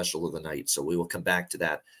bin special of the night. So we will come back to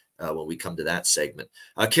that when we come to that segment.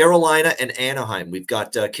 Carolina and Anaheim. We've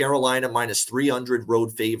got Carolina minus 300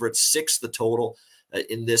 road favorites, 6 the total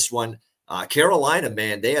in this one. Carolina,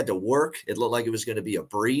 man, they had to work. It looked like it was going to be a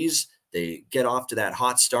breeze. They get off to that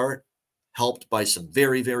hot start, helped by some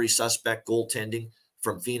very, very suspect goaltending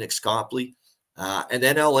from Phoenix Copley. And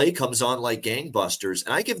then LA comes on like gangbusters.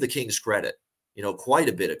 And I give the Kings credit, quite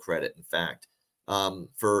a bit of credit, in fact,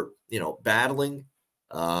 for, battling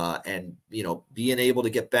and, being able to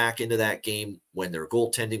get back into that game when their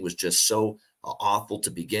goaltending was just so awful to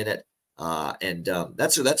begin it.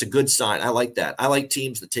 That's a good sign. I like that. I like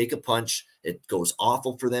teams that take a punch. It goes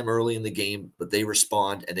awful for them early in the game, but they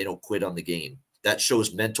respond and they don't quit on the game. That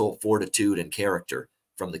shows mental fortitude and character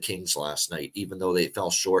from the Kings last night, even though they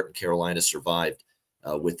fell short and Carolina survived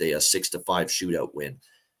with a 6-5 shootout win.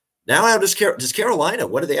 Now, how does Carolina,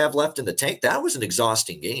 what do they have left in the tank? That was an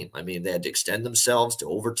exhausting game. I mean, they had to extend themselves to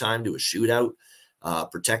overtime, to a shootout,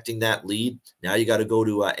 protecting that lead. Now you got to go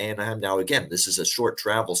to Anaheim. Now, again, this is a short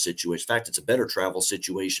travel situation. In fact, it's a better travel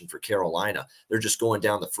situation for Carolina. They're just going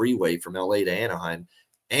down the freeway from LA to Anaheim.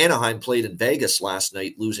 Anaheim played in Vegas last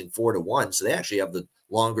night, losing 4-1. So they actually have the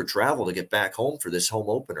longer travel to get back home for this home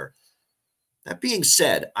opener. That being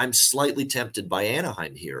said, I'm slightly tempted by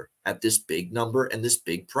Anaheim here at this big number and this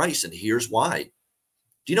big price, and here's why.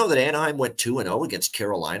 Do you know that Anaheim went 2-0 against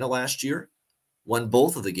Carolina last year? Won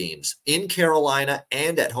both of the games in Carolina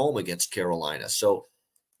and at home against Carolina. So,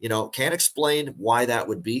 can't explain why that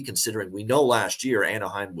would be, considering we know last year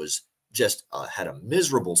Anaheim was just had a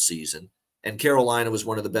miserable season, and Carolina was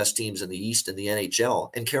one of the best teams in the East in the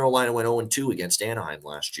NHL, and Carolina went 0-2 against Anaheim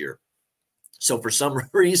last year. So for some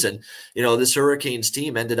reason, this Hurricanes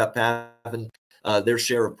team ended up having their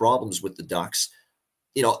share of problems with the Ducks.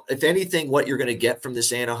 If anything, what you're going to get from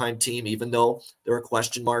this Anaheim team, even though there are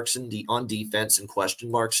question marks on defense and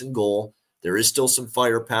question marks in goal, there is still some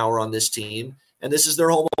firepower on this team, and this is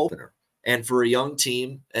their home opener. And for a young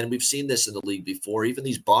team, and we've seen this in the league before, even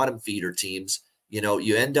these bottom feeder teams,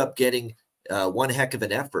 you end up getting one heck of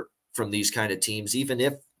an effort from these kind of teams, even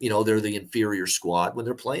if, they're the inferior squad when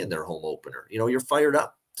they're playing their home opener. You're fired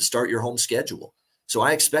up to start your home schedule. So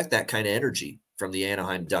I expect that kind of energy from the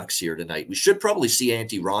Anaheim Ducks here tonight. We should probably see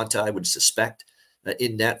Antti Raanta, I would suspect,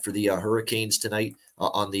 in net for the Hurricanes tonight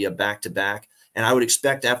on the back-to-back. And I would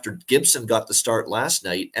expect after Gibson got the start last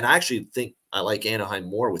night, and I actually think I like Anaheim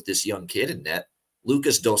more with this young kid in net,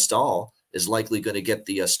 Lucas Dostal is likely going to get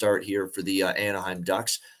the start here for the Anaheim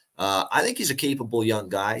Ducks. I think he's a capable young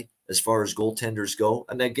guy as far as goaltenders go.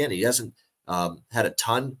 And again, he hasn't had a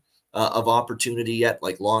ton of opportunity yet,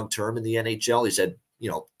 like long-term in the NHL. He's had,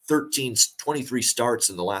 23 starts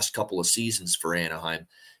in the last couple of seasons for Anaheim,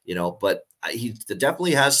 but he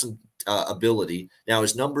definitely has some ability. Now,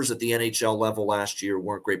 his numbers at the NHL level last year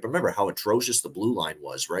weren't great, but remember how atrocious the blue line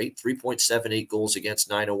was, right? 3.78 goals against,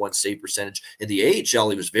 901 save percentage. In the AHL,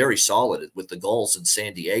 he was very solid with the Gulls in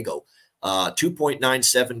San Diego.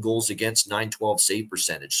 2.97 goals against, 912 save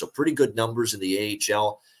percentage. So pretty good numbers in the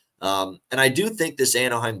AHL. And I do think this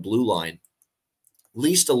Anaheim blue line, at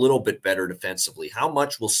least a little bit better defensively. How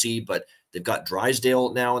much we'll see, but they've got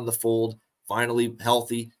Drysdale now in the fold, finally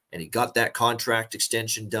healthy, and he got that contract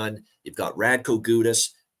extension done. You've got Radko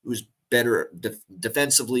Gudas, who's better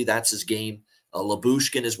defensively. That's his game.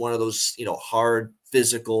 Labushkin is one of those, hard,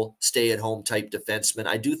 physical, stay-at-home type defensemen.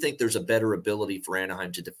 I do think there's a better ability for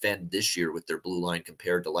Anaheim to defend this year with their blue line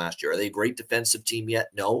compared to last year. Are they a great defensive team yet?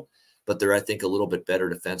 No, but they're, I think, a little bit better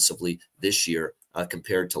defensively this year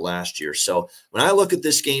compared to last year. So when I look at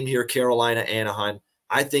this game here, Carolina-Anaheim,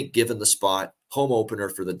 I think given the spot, home opener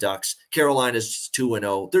for the Ducks, Carolina's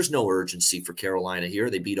 2-0. There's no urgency for Carolina here.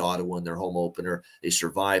 They beat Ottawa in their home opener. They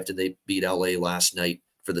survived, and they beat LA last night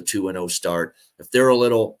for the 2-0 start. If they're a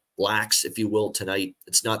little lax, if you will, tonight,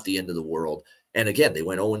 it's not the end of the world. And again, they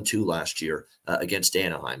went 0-2 last year against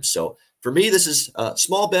Anaheim. So for me, this is a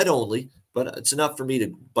small bet only, but it's enough for me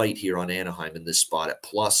to bite here on Anaheim in this spot at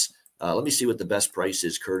plus. Let me see what the best price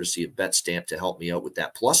is, courtesy of BetStamp, to help me out with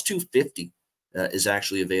that. Plus 250 is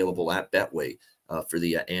actually available at Betway for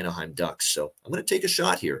the Anaheim Ducks. So I'm going to take a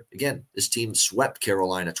shot here. Again, this team swept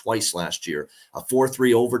Carolina twice last year. A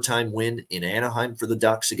 4-3 overtime win in Anaheim for the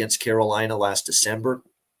Ducks against Carolina last December.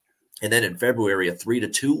 And then in February, a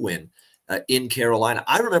 3-2 win in Carolina.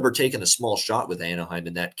 I remember taking a small shot with Anaheim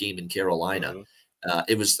in that game in Carolina.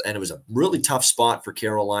 It was a really tough spot for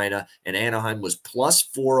Carolina, and Anaheim was plus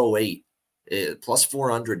 408. Plus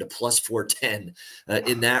 400 to plus 410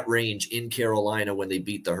 in that range in Carolina when they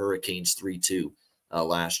beat the Hurricanes 3-2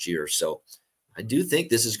 last year. So I do think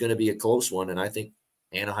this is going to be a close one, and I think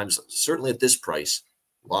Anaheim's certainly at this price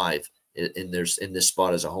live in this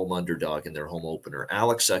spot as a home underdog in their home opener.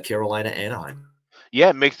 Alex, Carolina, Anaheim. Yeah,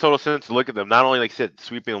 it makes total sense to look at them. Not only, like I said,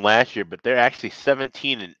 sweeping last year, but they're actually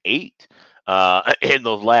 17-8 in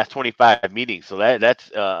those last 25 meetings. So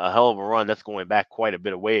that's a hell of a run. That's going back quite a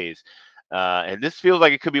bit of ways. And this feels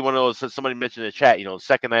like it could be one of those, somebody mentioned in the chat,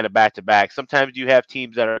 second night of back-to-back. Sometimes you have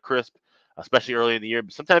teams that are crisp, especially early in the year,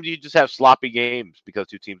 but sometimes you just have sloppy games because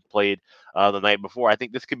two teams played the night before. I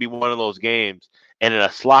think this could be one of those games. And in a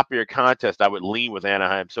sloppier contest, I would lean with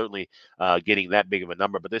Anaheim, certainly getting that big of a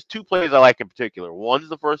number. But there's two plays I like in particular. One's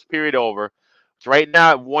the first period over. It's right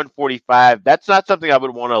now at 145. That's not something I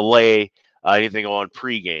would want to lay anything on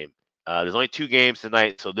pregame. There's only 2 games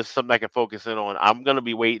tonight, so this is something I can focus in on. I'm going to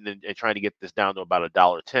be waiting and trying to get this down to about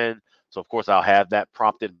 $1.10. So, of course, I'll have that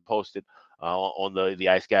prompted and posted on the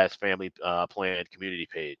Ice Guys Family Plan community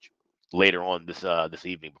page later on this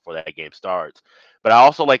evening before that game starts. But I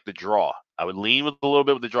also like the draw. I would lean with a little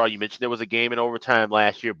bit with the draw. You mentioned there was a game in overtime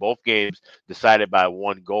last year. Both games decided by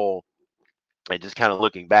 1 goal. And just kind of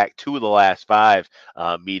looking back, 2 of the last 5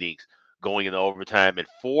 meetings going into overtime, and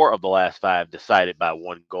 4 of the last 5 decided by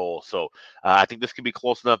 1 goal. So I think this could be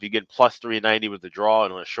close enough. You get plus 390 with the draw,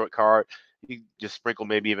 and on a short card, you just sprinkle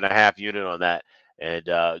maybe even a half unit on that and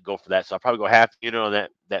go for that. So I'll probably go half unit on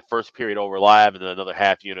that first period over live, and then another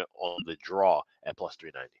half unit on the draw at plus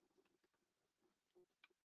 390.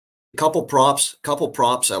 Couple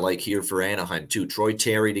props I like here for Anaheim too. Troy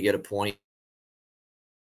Terry to get a point.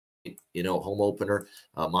 Home opener,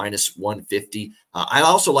 minus 150. I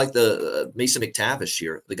also like the Mason McTavish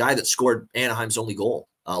here, the guy that scored Anaheim's only goal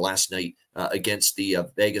last night against the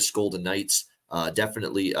Vegas Golden Knights.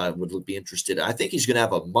 Definitely would be interested. I think he's going to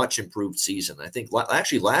have a much improved season. I think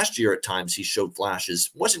actually last year at times he showed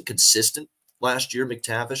flashes. Wasn't consistent last year,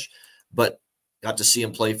 McTavish, but got to see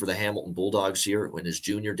him play for the Hamilton Bulldogs here in his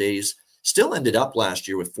junior days. Still ended up last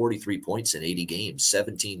year with 43 points in 80 games,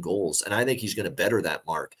 17 goals. And I think he's going to better that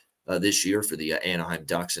mark this year for the Anaheim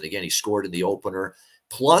Ducks. And again, he scored in the opener,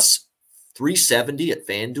 plus 370 at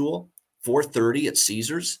FanDuel, 430 at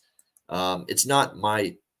Caesars. It's not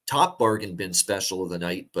my top bargain bin special of the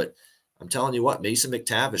night, but I'm telling you what, Mason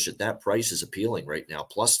McTavish at that price is appealing right now,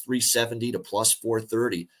 plus 370 to plus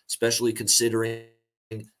 430, especially considering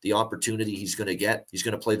the opportunity he's going to get. He's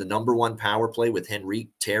going to play the number 1 power play with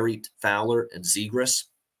Henrique, Terry, Fowler, and Zegras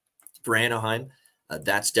for Anaheim.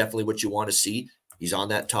 That's definitely what you want to see. He's on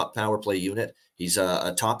that top power play unit. He's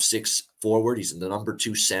a top 6 forward. He's the number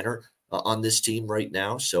 2 center on this team right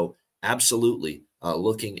now. So absolutely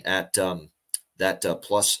looking at that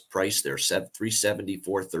plus price there, 370,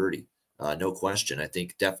 430. No question. I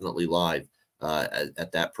think definitely live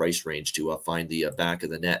at that price range to find the back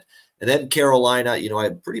of the net. And then Carolina, I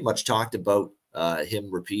pretty much talked about him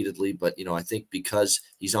repeatedly, but, I think because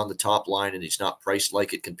he's on the top line and he's not priced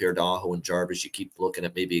like it compared to Aho and Jarvis, you keep looking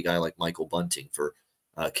at maybe a guy like Michael Bunting for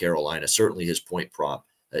Carolina. Certainly his point prop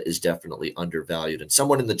is definitely undervalued. And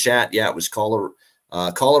someone in the chat, it was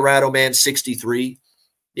Colorado Man 63.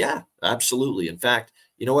 Yeah, absolutely. In fact,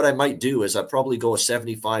 what I might do is I'd probably go a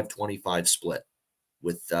 75-25 split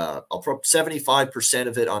with I'll put 75%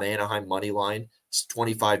 of it on Anaheim money line,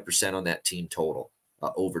 25% on that team total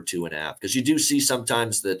over 2.5. Because you do see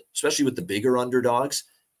sometimes that, especially with the bigger underdogs,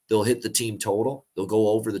 they'll hit the team total. They'll go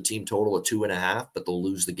over the team total at 2.5, but they'll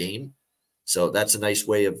lose the game. So that's a nice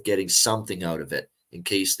way of getting something out of it in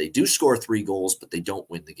case they do score 3 goals, but they don't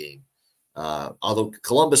win the game. Although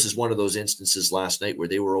Columbus is one of those instances last night where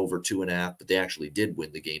they were over 2.5, but they actually did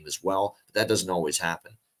win the game as well. But that doesn't always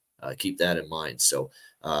happen. Keep that in mind. So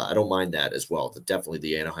I don't mind that as well. Definitely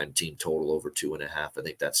the Anaheim team total over 2.5. I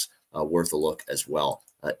think that's worth a look as well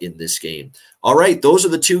in this game. All right, those are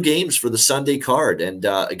the 2 games for the Sunday card. And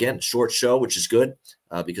again, short show, which is good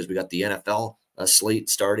because we got the NFL slate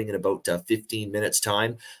starting in about 15 minutes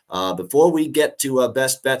time. Before we get to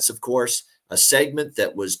best bets, of course, a segment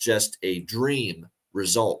that was just a dream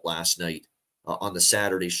result last night on the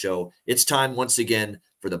Saturday show. It's time once again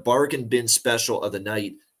for the bargain bin special of the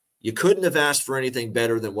night. You couldn't have asked for anything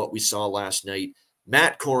better than what we saw last night.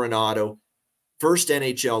 Matt Coronado, first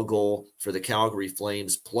NHL goal for the Calgary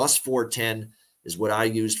Flames, plus 410 is what I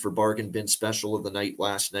used for bargain bin special of the night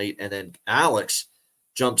last night. And then Alex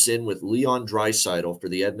jumps in with Leon Draisaitl for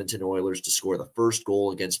the Edmonton Oilers to score the first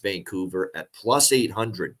goal against Vancouver at plus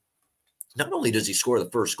 800. Not only does he score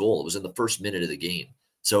the first goal, it was in the first minute of the game.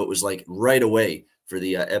 So it was like right away for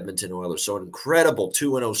the Edmonton Oilers. So an incredible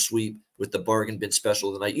 2-0 sweep with the bargain bin special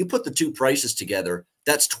of the night. You put the 2 prices together,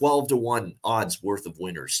 that's 12-1 odds worth of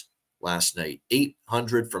winners last night.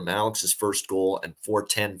 800 from Alex's first goal and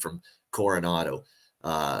 410 from Coronado.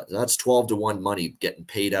 That's 12-1 money getting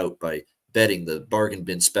paid out by betting the bargain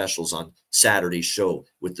bin specials on Saturday's show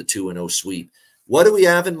with the 2-0 sweep. What do we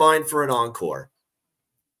have in mind for an encore?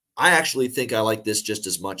 I actually think I like this just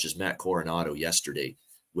as much as Matt Coronado yesterday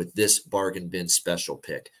with this bargain bin special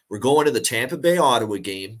pick. We're going to the Tampa Bay Ottawa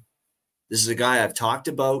game. This is a guy I've talked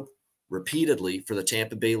about repeatedly for the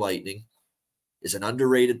Tampa Bay Lightning. Is an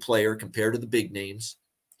underrated player compared to the big names.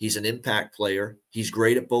 He's an impact player. He's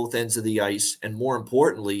great at both ends of the ice. And more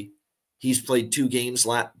importantly, he's played 2 games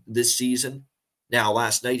this season. Now,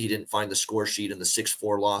 last night, he didn't find the score sheet in the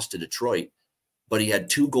 6-4 loss to Detroit, but he had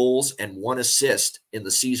 2 goals and 1 assist in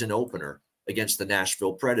the season opener against the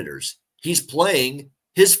Nashville Predators. He's playing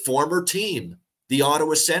his former team, the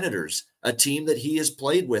Ottawa Senators, a team that he has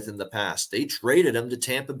played with in the past. They traded him to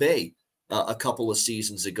Tampa Bay a couple of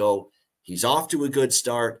seasons ago. He's off to a good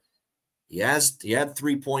start. He had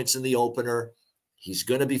 3 points in the opener. He's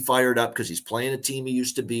going to be fired up because he's playing a team he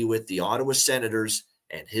used to be with, the Ottawa Senators,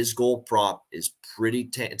 and his goal prop is pretty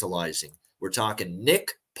tantalizing. We're talking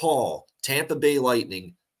Nick Paul, Tampa Bay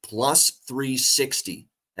Lightning, plus 360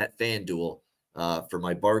 at FanDuel for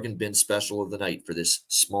my bargain bin special of the night for this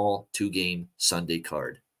small 2-game Sunday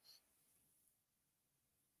card.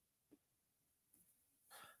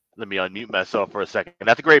 Let me unmute myself for a second.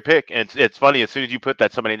 That's a great pick. And it's funny, as soon as you put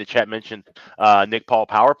that, somebody in the chat mentioned Nick Paul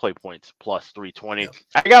power play points, plus 320. Yep.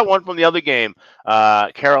 I got one from the other game,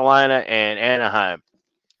 Carolina and Anaheim.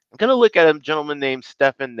 I'm going to look at a gentleman named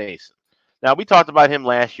Stefan Nason. Now, we talked about him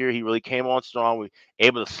last year. He really came on strong. We were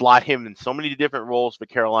able to slot him in so many different roles for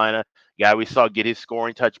Carolina. Guy we saw get his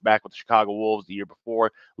scoring touch back with the Chicago Wolves the year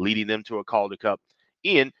before, leading them to a Calder Cup.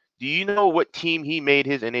 Ian, do you know what team he made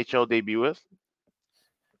his NHL debut with?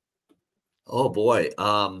 Oh, boy.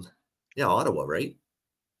 Yeah, Ottawa, right?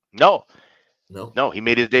 No. No, he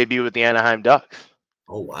made his debut with the Anaheim Ducks.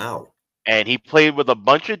 Oh, wow. And he played with a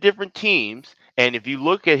bunch of different teams. And if you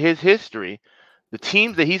look at his history, the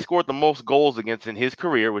teams that he scored the most goals against in his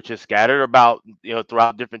career, which is scattered about,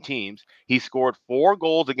 throughout different teams, he scored 4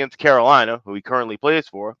 goals against Carolina, who he currently plays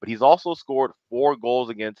for, but he's also scored 4 goals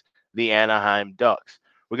against the Anaheim Ducks.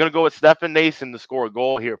 We're going to go with Stefan Nason to score a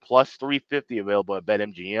goal here, plus 350 available at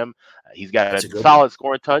BetMGM. He's got a solid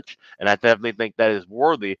scoring touch, and I definitely think that is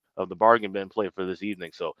worthy of the bargain bin play for this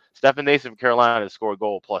evening. So Stefan Nason from Carolina to score a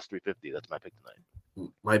goal, plus 350. That's my pick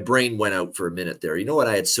tonight. My brain went out for a minute there. You know what?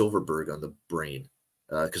 I had Silverberg on the brain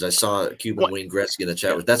because I saw Cuban Wayne Gretzky in the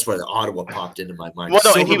chat. That's why the Ottawa popped into my mind. Well,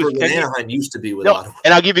 no, Silverberg and Anaheim used to be with Ottawa.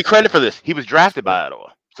 And I'll give you credit for this. He was drafted by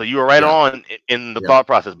Ottawa. So you were right on in the thought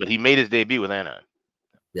process, but he made his debut with Anaheim.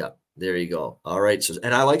 Yeah, there you go. All right. So,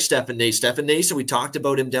 and I like Stefan Nason. Stefan Nason, we talked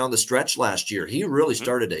about him down the stretch last year. He really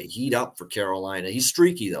started to heat up for Carolina. He's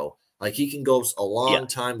streaky, though. Like, he can go a long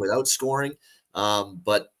time without scoring.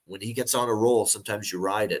 But when he gets on a roll, sometimes you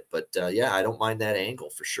ride it. But, I don't mind that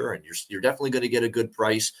angle for sure. And you're definitely going to get a good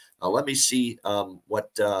price. Let me see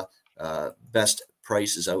what best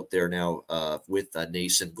price is out there now with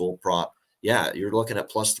Nason goal prop. Yeah, you're looking at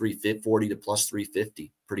plus 340 to plus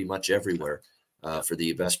 350 pretty much everywhere. For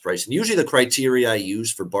the best price. And usually the criteria I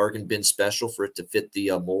use for bargain bin special for it to fit the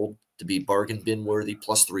mold to be bargain bin worthy,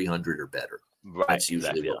 plus 300 or better. Right, that's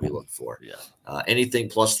usually what we look for. Yeah. Anything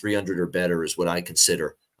plus 300 or better is what I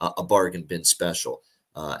consider a bargain bin special.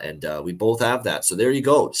 And we both have that. So there you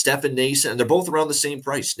go. Stefan Nason, and they're both around the same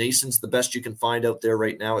price. Nason's the best you can find out there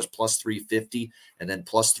right now is plus 350, and then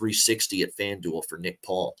plus 360 at FanDuel for Nick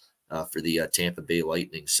Paul for the Tampa Bay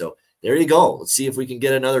Lightning. So there you go. Let's see if we can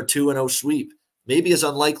get another 2-0 sweep. Maybe as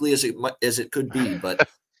unlikely as it could be, but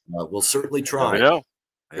we'll certainly try. Know.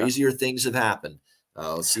 Crazier things have happened.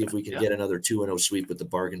 Let's see if we can get another 2-0 sweep with the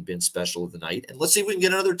bargain bin special of the night. And let's see if we can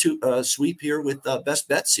get another sweep here with best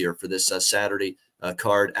bets here for this Saturday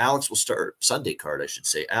card. Alex will start, Sunday card, I should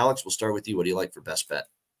say. Alex, we'll start with you. What do you like for best bet?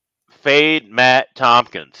 Fade Matt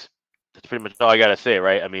Tompkins. That's pretty much all I got to say,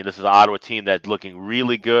 right? I mean, this is an Ottawa team that's looking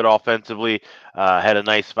really good offensively. Had a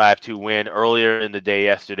nice 5-2 win earlier in the day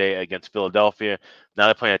yesterday against Philadelphia. Now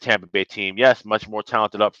they're playing a Tampa Bay team. Yes, much more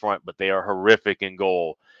talented up front, but they are horrific in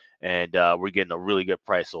goal. And we're getting a really good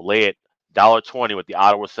price. So lay it $1.20 with the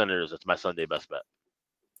Ottawa Senators. That's my Sunday best bet.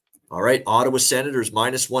 All right, Ottawa Senators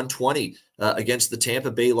minus 120 against the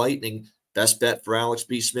Tampa Bay Lightning. Best bet for Alex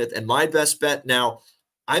B. Smith. And my best bet now,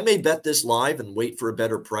 I may bet this live and wait for a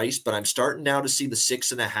better price, but I'm starting now to see the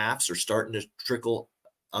 6.5s are starting to trickle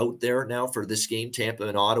out there now for this game, Tampa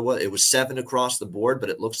and Ottawa. It was 7 across the board,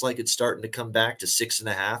 but it looks like it's starting to come back to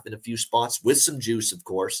 6.5 in a few spots with some juice, of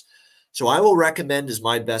course. So I will recommend as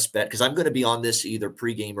my best bet, because I'm going to be on this either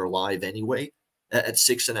pregame or live anyway at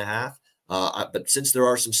 6.5. But since there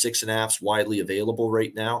are some 6.5s widely available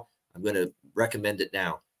right now, I'm going to recommend it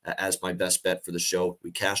now as my best bet for the show.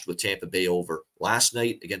 We cashed with Tampa Bay over last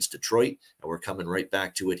night against Detroit, and we're coming right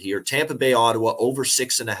back to it here. Tampa Bay, Ottawa over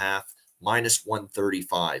 6.5, minus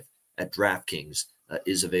 135 at DraftKings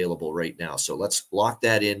is available right now. So let's lock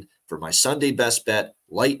that in for my Sunday best bet.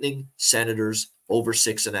 Lightning, Senators over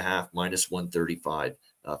 6.5, minus 135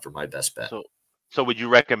 for my best bet. So would you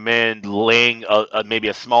recommend laying maybe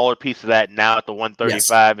a smaller piece of that now at the 135,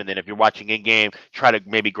 yes, and then if you're watching in game, try to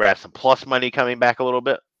maybe grab some plus money coming back a little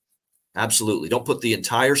bit? Absolutely. Don't put the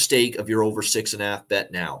entire stake of your over 6.5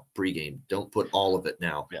 bet now pregame. Don't put all of it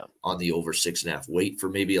now on the over 6.5. Wait for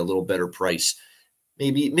maybe a little better price.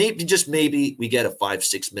 Maybe we get a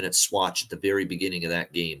 5-6 minute swatch at the very beginning of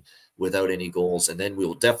that game without any goals, and then we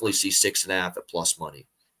will definitely see 6.5 at plus money,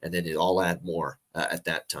 and then I'll add more at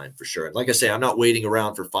that time for sure. And like I say, I'm not waiting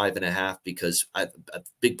around for 5.5 because a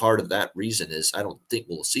big part of that reason is I don't think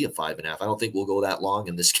we'll see a 5.5. I don't think we'll go that long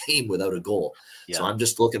in this game without a goal. Yeah. So I'm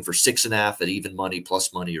just looking for 6.5 at even money,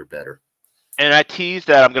 plus money or better. And I teased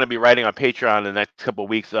that I'm going to be writing on Patreon in the next couple of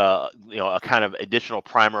weeks, a kind of additional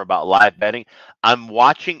primer about live betting. I'm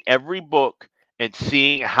watching every book and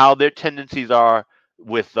seeing how their tendencies are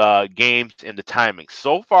with games and the timing.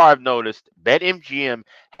 So far, I've noticed BetMGM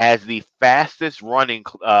has the fastest running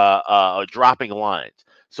dropping lines.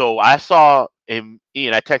 So I saw, Ian,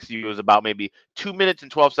 I texted you, it was about maybe 2 minutes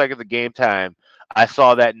and 12 seconds of game time. I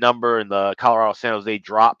saw that number in the Colorado San Jose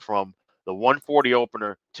drop from the 140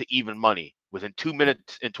 opener to even money within 2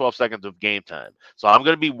 minutes and 12 seconds of game time. So I'm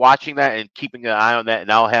going to be watching that and keeping an eye on that,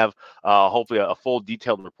 and I'll have hopefully a full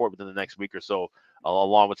detailed report within the next week or so,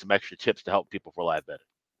 along with some extra tips to help people for live betting.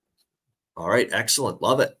 All right, excellent.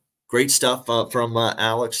 Love it. Great stuff from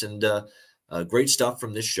Alex, and great stuff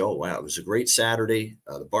from this show. Wow, it was a great Saturday.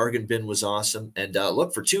 The bargain bin was awesome. And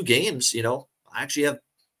look, for 2 games, I actually have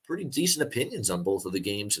pretty decent opinions on both of the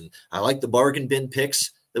games, and I like the bargain bin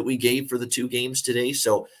picks that we gave for the 2 games today.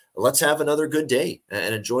 So let's have another good day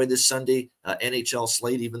and enjoy this Sunday NHL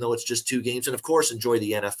slate, even though it's just 2 games. And, of course, enjoy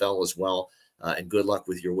the NFL as well, and good luck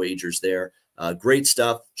with your wagers there. Great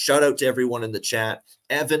stuff. Shout out to everyone in the chat.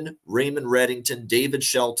 Evan, Raymond Reddington, David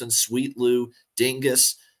Shelton, Sweet Lou,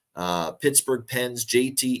 Dingus, Pittsburgh Pens,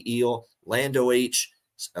 JT Eel, Lando H,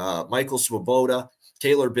 Michael Swoboda,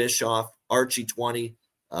 Taylor Bischoff, Archie 20,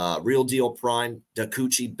 Real Deal Prime,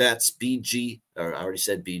 Dakuchi Betts, BG, or I already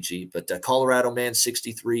said BG, but Colorado Man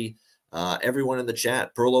 63, everyone in the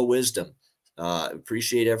chat, Perlo Wisdom.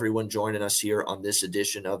 Appreciate everyone joining us here on this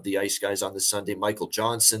edition of the Ice Guys on the Sunday. Michael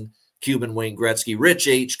Johnson, Cuban Wayne Gretzky, Rich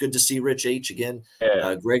H. Good to see Rich H again.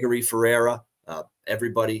 Gregory Ferreira.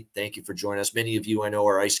 Everybody, thank you for joining us. Many of you I know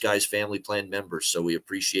are Ice Guys family plan members, so we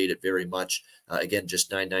appreciate it very much. Again, just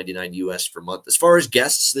 $9.99 US per month. As far as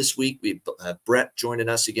guests this week, we have Brett joining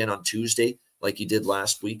us again on Tuesday, like he did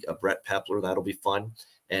last week. Brett Pepler, that'll be fun.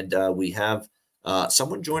 And we have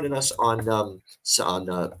someone joining us on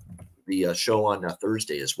the show on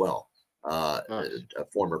Thursday as well. A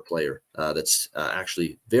former player that's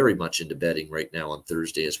actually very much into betting right now on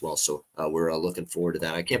Thursday as well. So we're looking forward to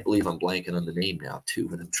that. I can't believe I'm blanking on the name now too,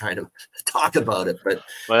 and I'm trying to talk about it. But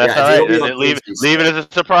that's all right. Leave it as a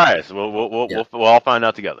surprise. We'll all find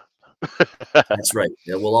out together. That's right.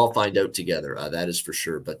 Yeah, we'll all find out together. That is for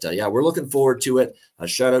sure. But yeah, we're looking forward to it.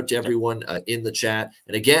 Shout out to everyone in the chat.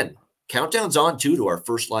 And again, countdown's on too to our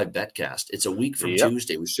first live betcast. It's a week from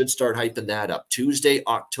Tuesday. We should start hyping that up. Tuesday,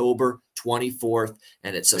 October 24th,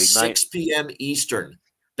 and it's a 6 p.m. Eastern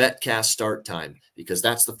betcast start time because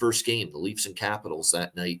that's the first game, the Leafs and Capitals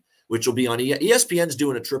that night, which will be on ESPN's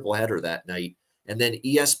doing a triple header that night. And then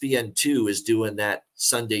ESPN2 is doing that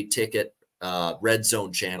Sunday ticket red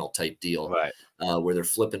zone channel type deal, right? Where they're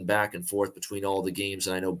flipping back and forth between all the games.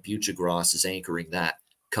 And I know Buchagros is anchoring that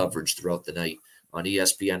coverage throughout the night on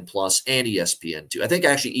ESPN Plus and ESPN2. I think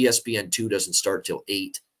actually ESPN2 doesn't start till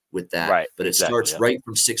 8 with that, right? But it starts right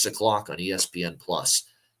from 6 o'clock on ESPN Plus.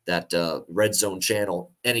 That red zone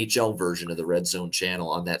channel, NHL version of the red zone channel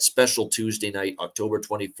on that special Tuesday night, October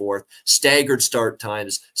 24th, staggered start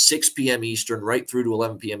times, 6 p.m. Eastern, right through to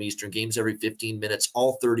 11 p.m. Eastern, games every 15 minutes,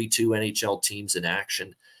 all 32 NHL teams in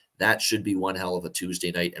action. That should be one hell of a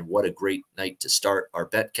Tuesday night, and what a great night to start our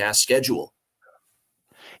betcast schedule.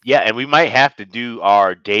 Yeah, and we might have to do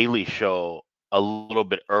our daily show a little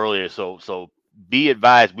bit earlier, so be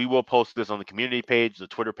advised, we will post this on the community page, the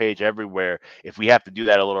Twitter page, everywhere, if we have to do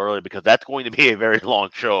that a little earlier, because that's going to be a very long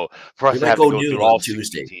show for us to have to go through all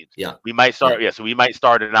Tuesday teams. Yeah, we might start. So we might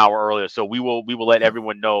start an hour earlier. So we will let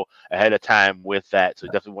everyone know ahead of time with that. So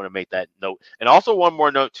definitely want to make that note. And also one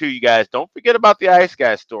more note too, you guys, don't forget about the Ice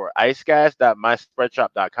Guys store,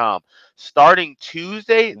 iceguys.myspreadshop.com. Starting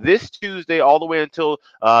this Tuesday, all the way until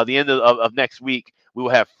the end of next week, we will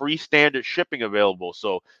have free standard shipping available.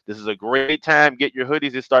 So this is a great time. Get your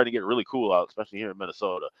hoodies. It's starting to get really cool out, especially here in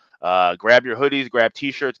Minnesota. Grab your hoodies, grab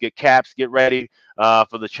T-shirts, get caps, get ready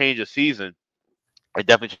for the change of season. And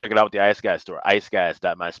definitely check it out with the Ice Guys store,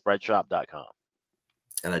 iceguys.myspreadshop.com.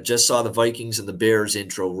 And I just saw the Vikings and the Bears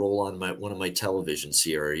intro roll on one of my televisions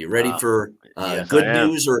here. Are you ready for good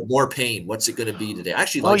news or more pain? What's it going to be today? I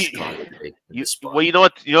actually like Chicago today. Well, you know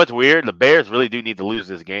what's weird? The Bears really do need to lose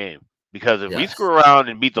this game. Because if we screw around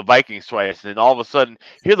and beat the Vikings twice, then all of a sudden,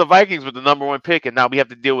 here the Vikings with the #1 pick, and now we have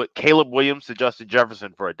to deal with Caleb Williams to Justin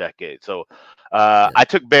Jefferson for a decade. So I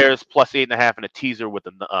took Bears plus 8.5 in a teaser with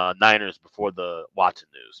the Niners before the Watson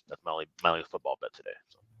news. That's my only football bet today.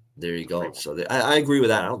 So. There you go. So I agree with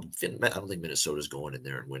that. I don't think Minnesota's going in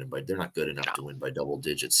there and winning they're not good enough to win by double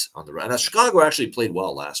digits on the run. Now, Chicago actually played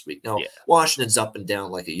well last week. Now Washington's up and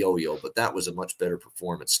down like a yo-yo, but that was a much better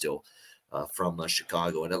performance still. From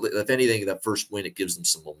Chicago. And if anything, that first win, it gives them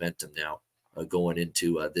some momentum now going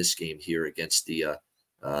into this game here against the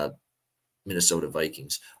Minnesota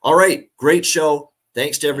Vikings. All right, great show.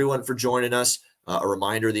 Thanks to everyone for joining us. A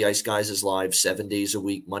reminder, the Ice Guys is live 7 days a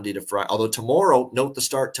week, Monday to Friday. Although tomorrow, note the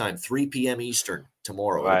start time, 3 p.m. Eastern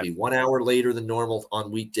tomorrow. It'll be 1 hour later than normal on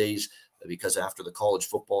weekdays because after the college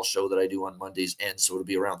football show that I do on Mondays ends, so it'll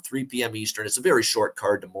be around 3 p.m. Eastern. It's a very short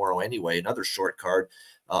card tomorrow anyway, another short card.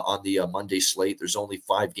 On the Monday slate, there's only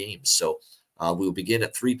 5 games. So we'll begin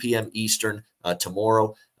at 3 p.m. Eastern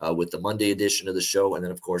tomorrow with the Monday edition of the show. And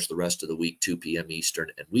then, of course, the rest of the week, 2 p.m. Eastern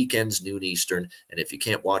and weekends, noon Eastern. And if you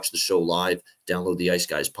can't watch the show live, download the Ice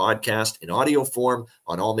Guys podcast in audio form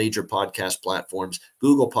on all major podcast platforms,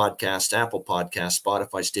 Google Podcasts, Apple Podcasts,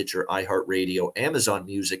 Spotify, Stitcher, iHeartRadio, Amazon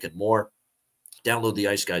Music, and more. Download the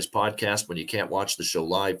Ice Guys podcast when you can't watch the show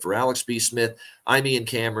live. For Alex B. Smith, I'm Ian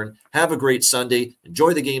Cameron. Have a great Sunday.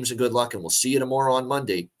 Enjoy the games and good luck, and we'll see you tomorrow on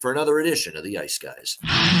Monday for another edition of the Ice Guys.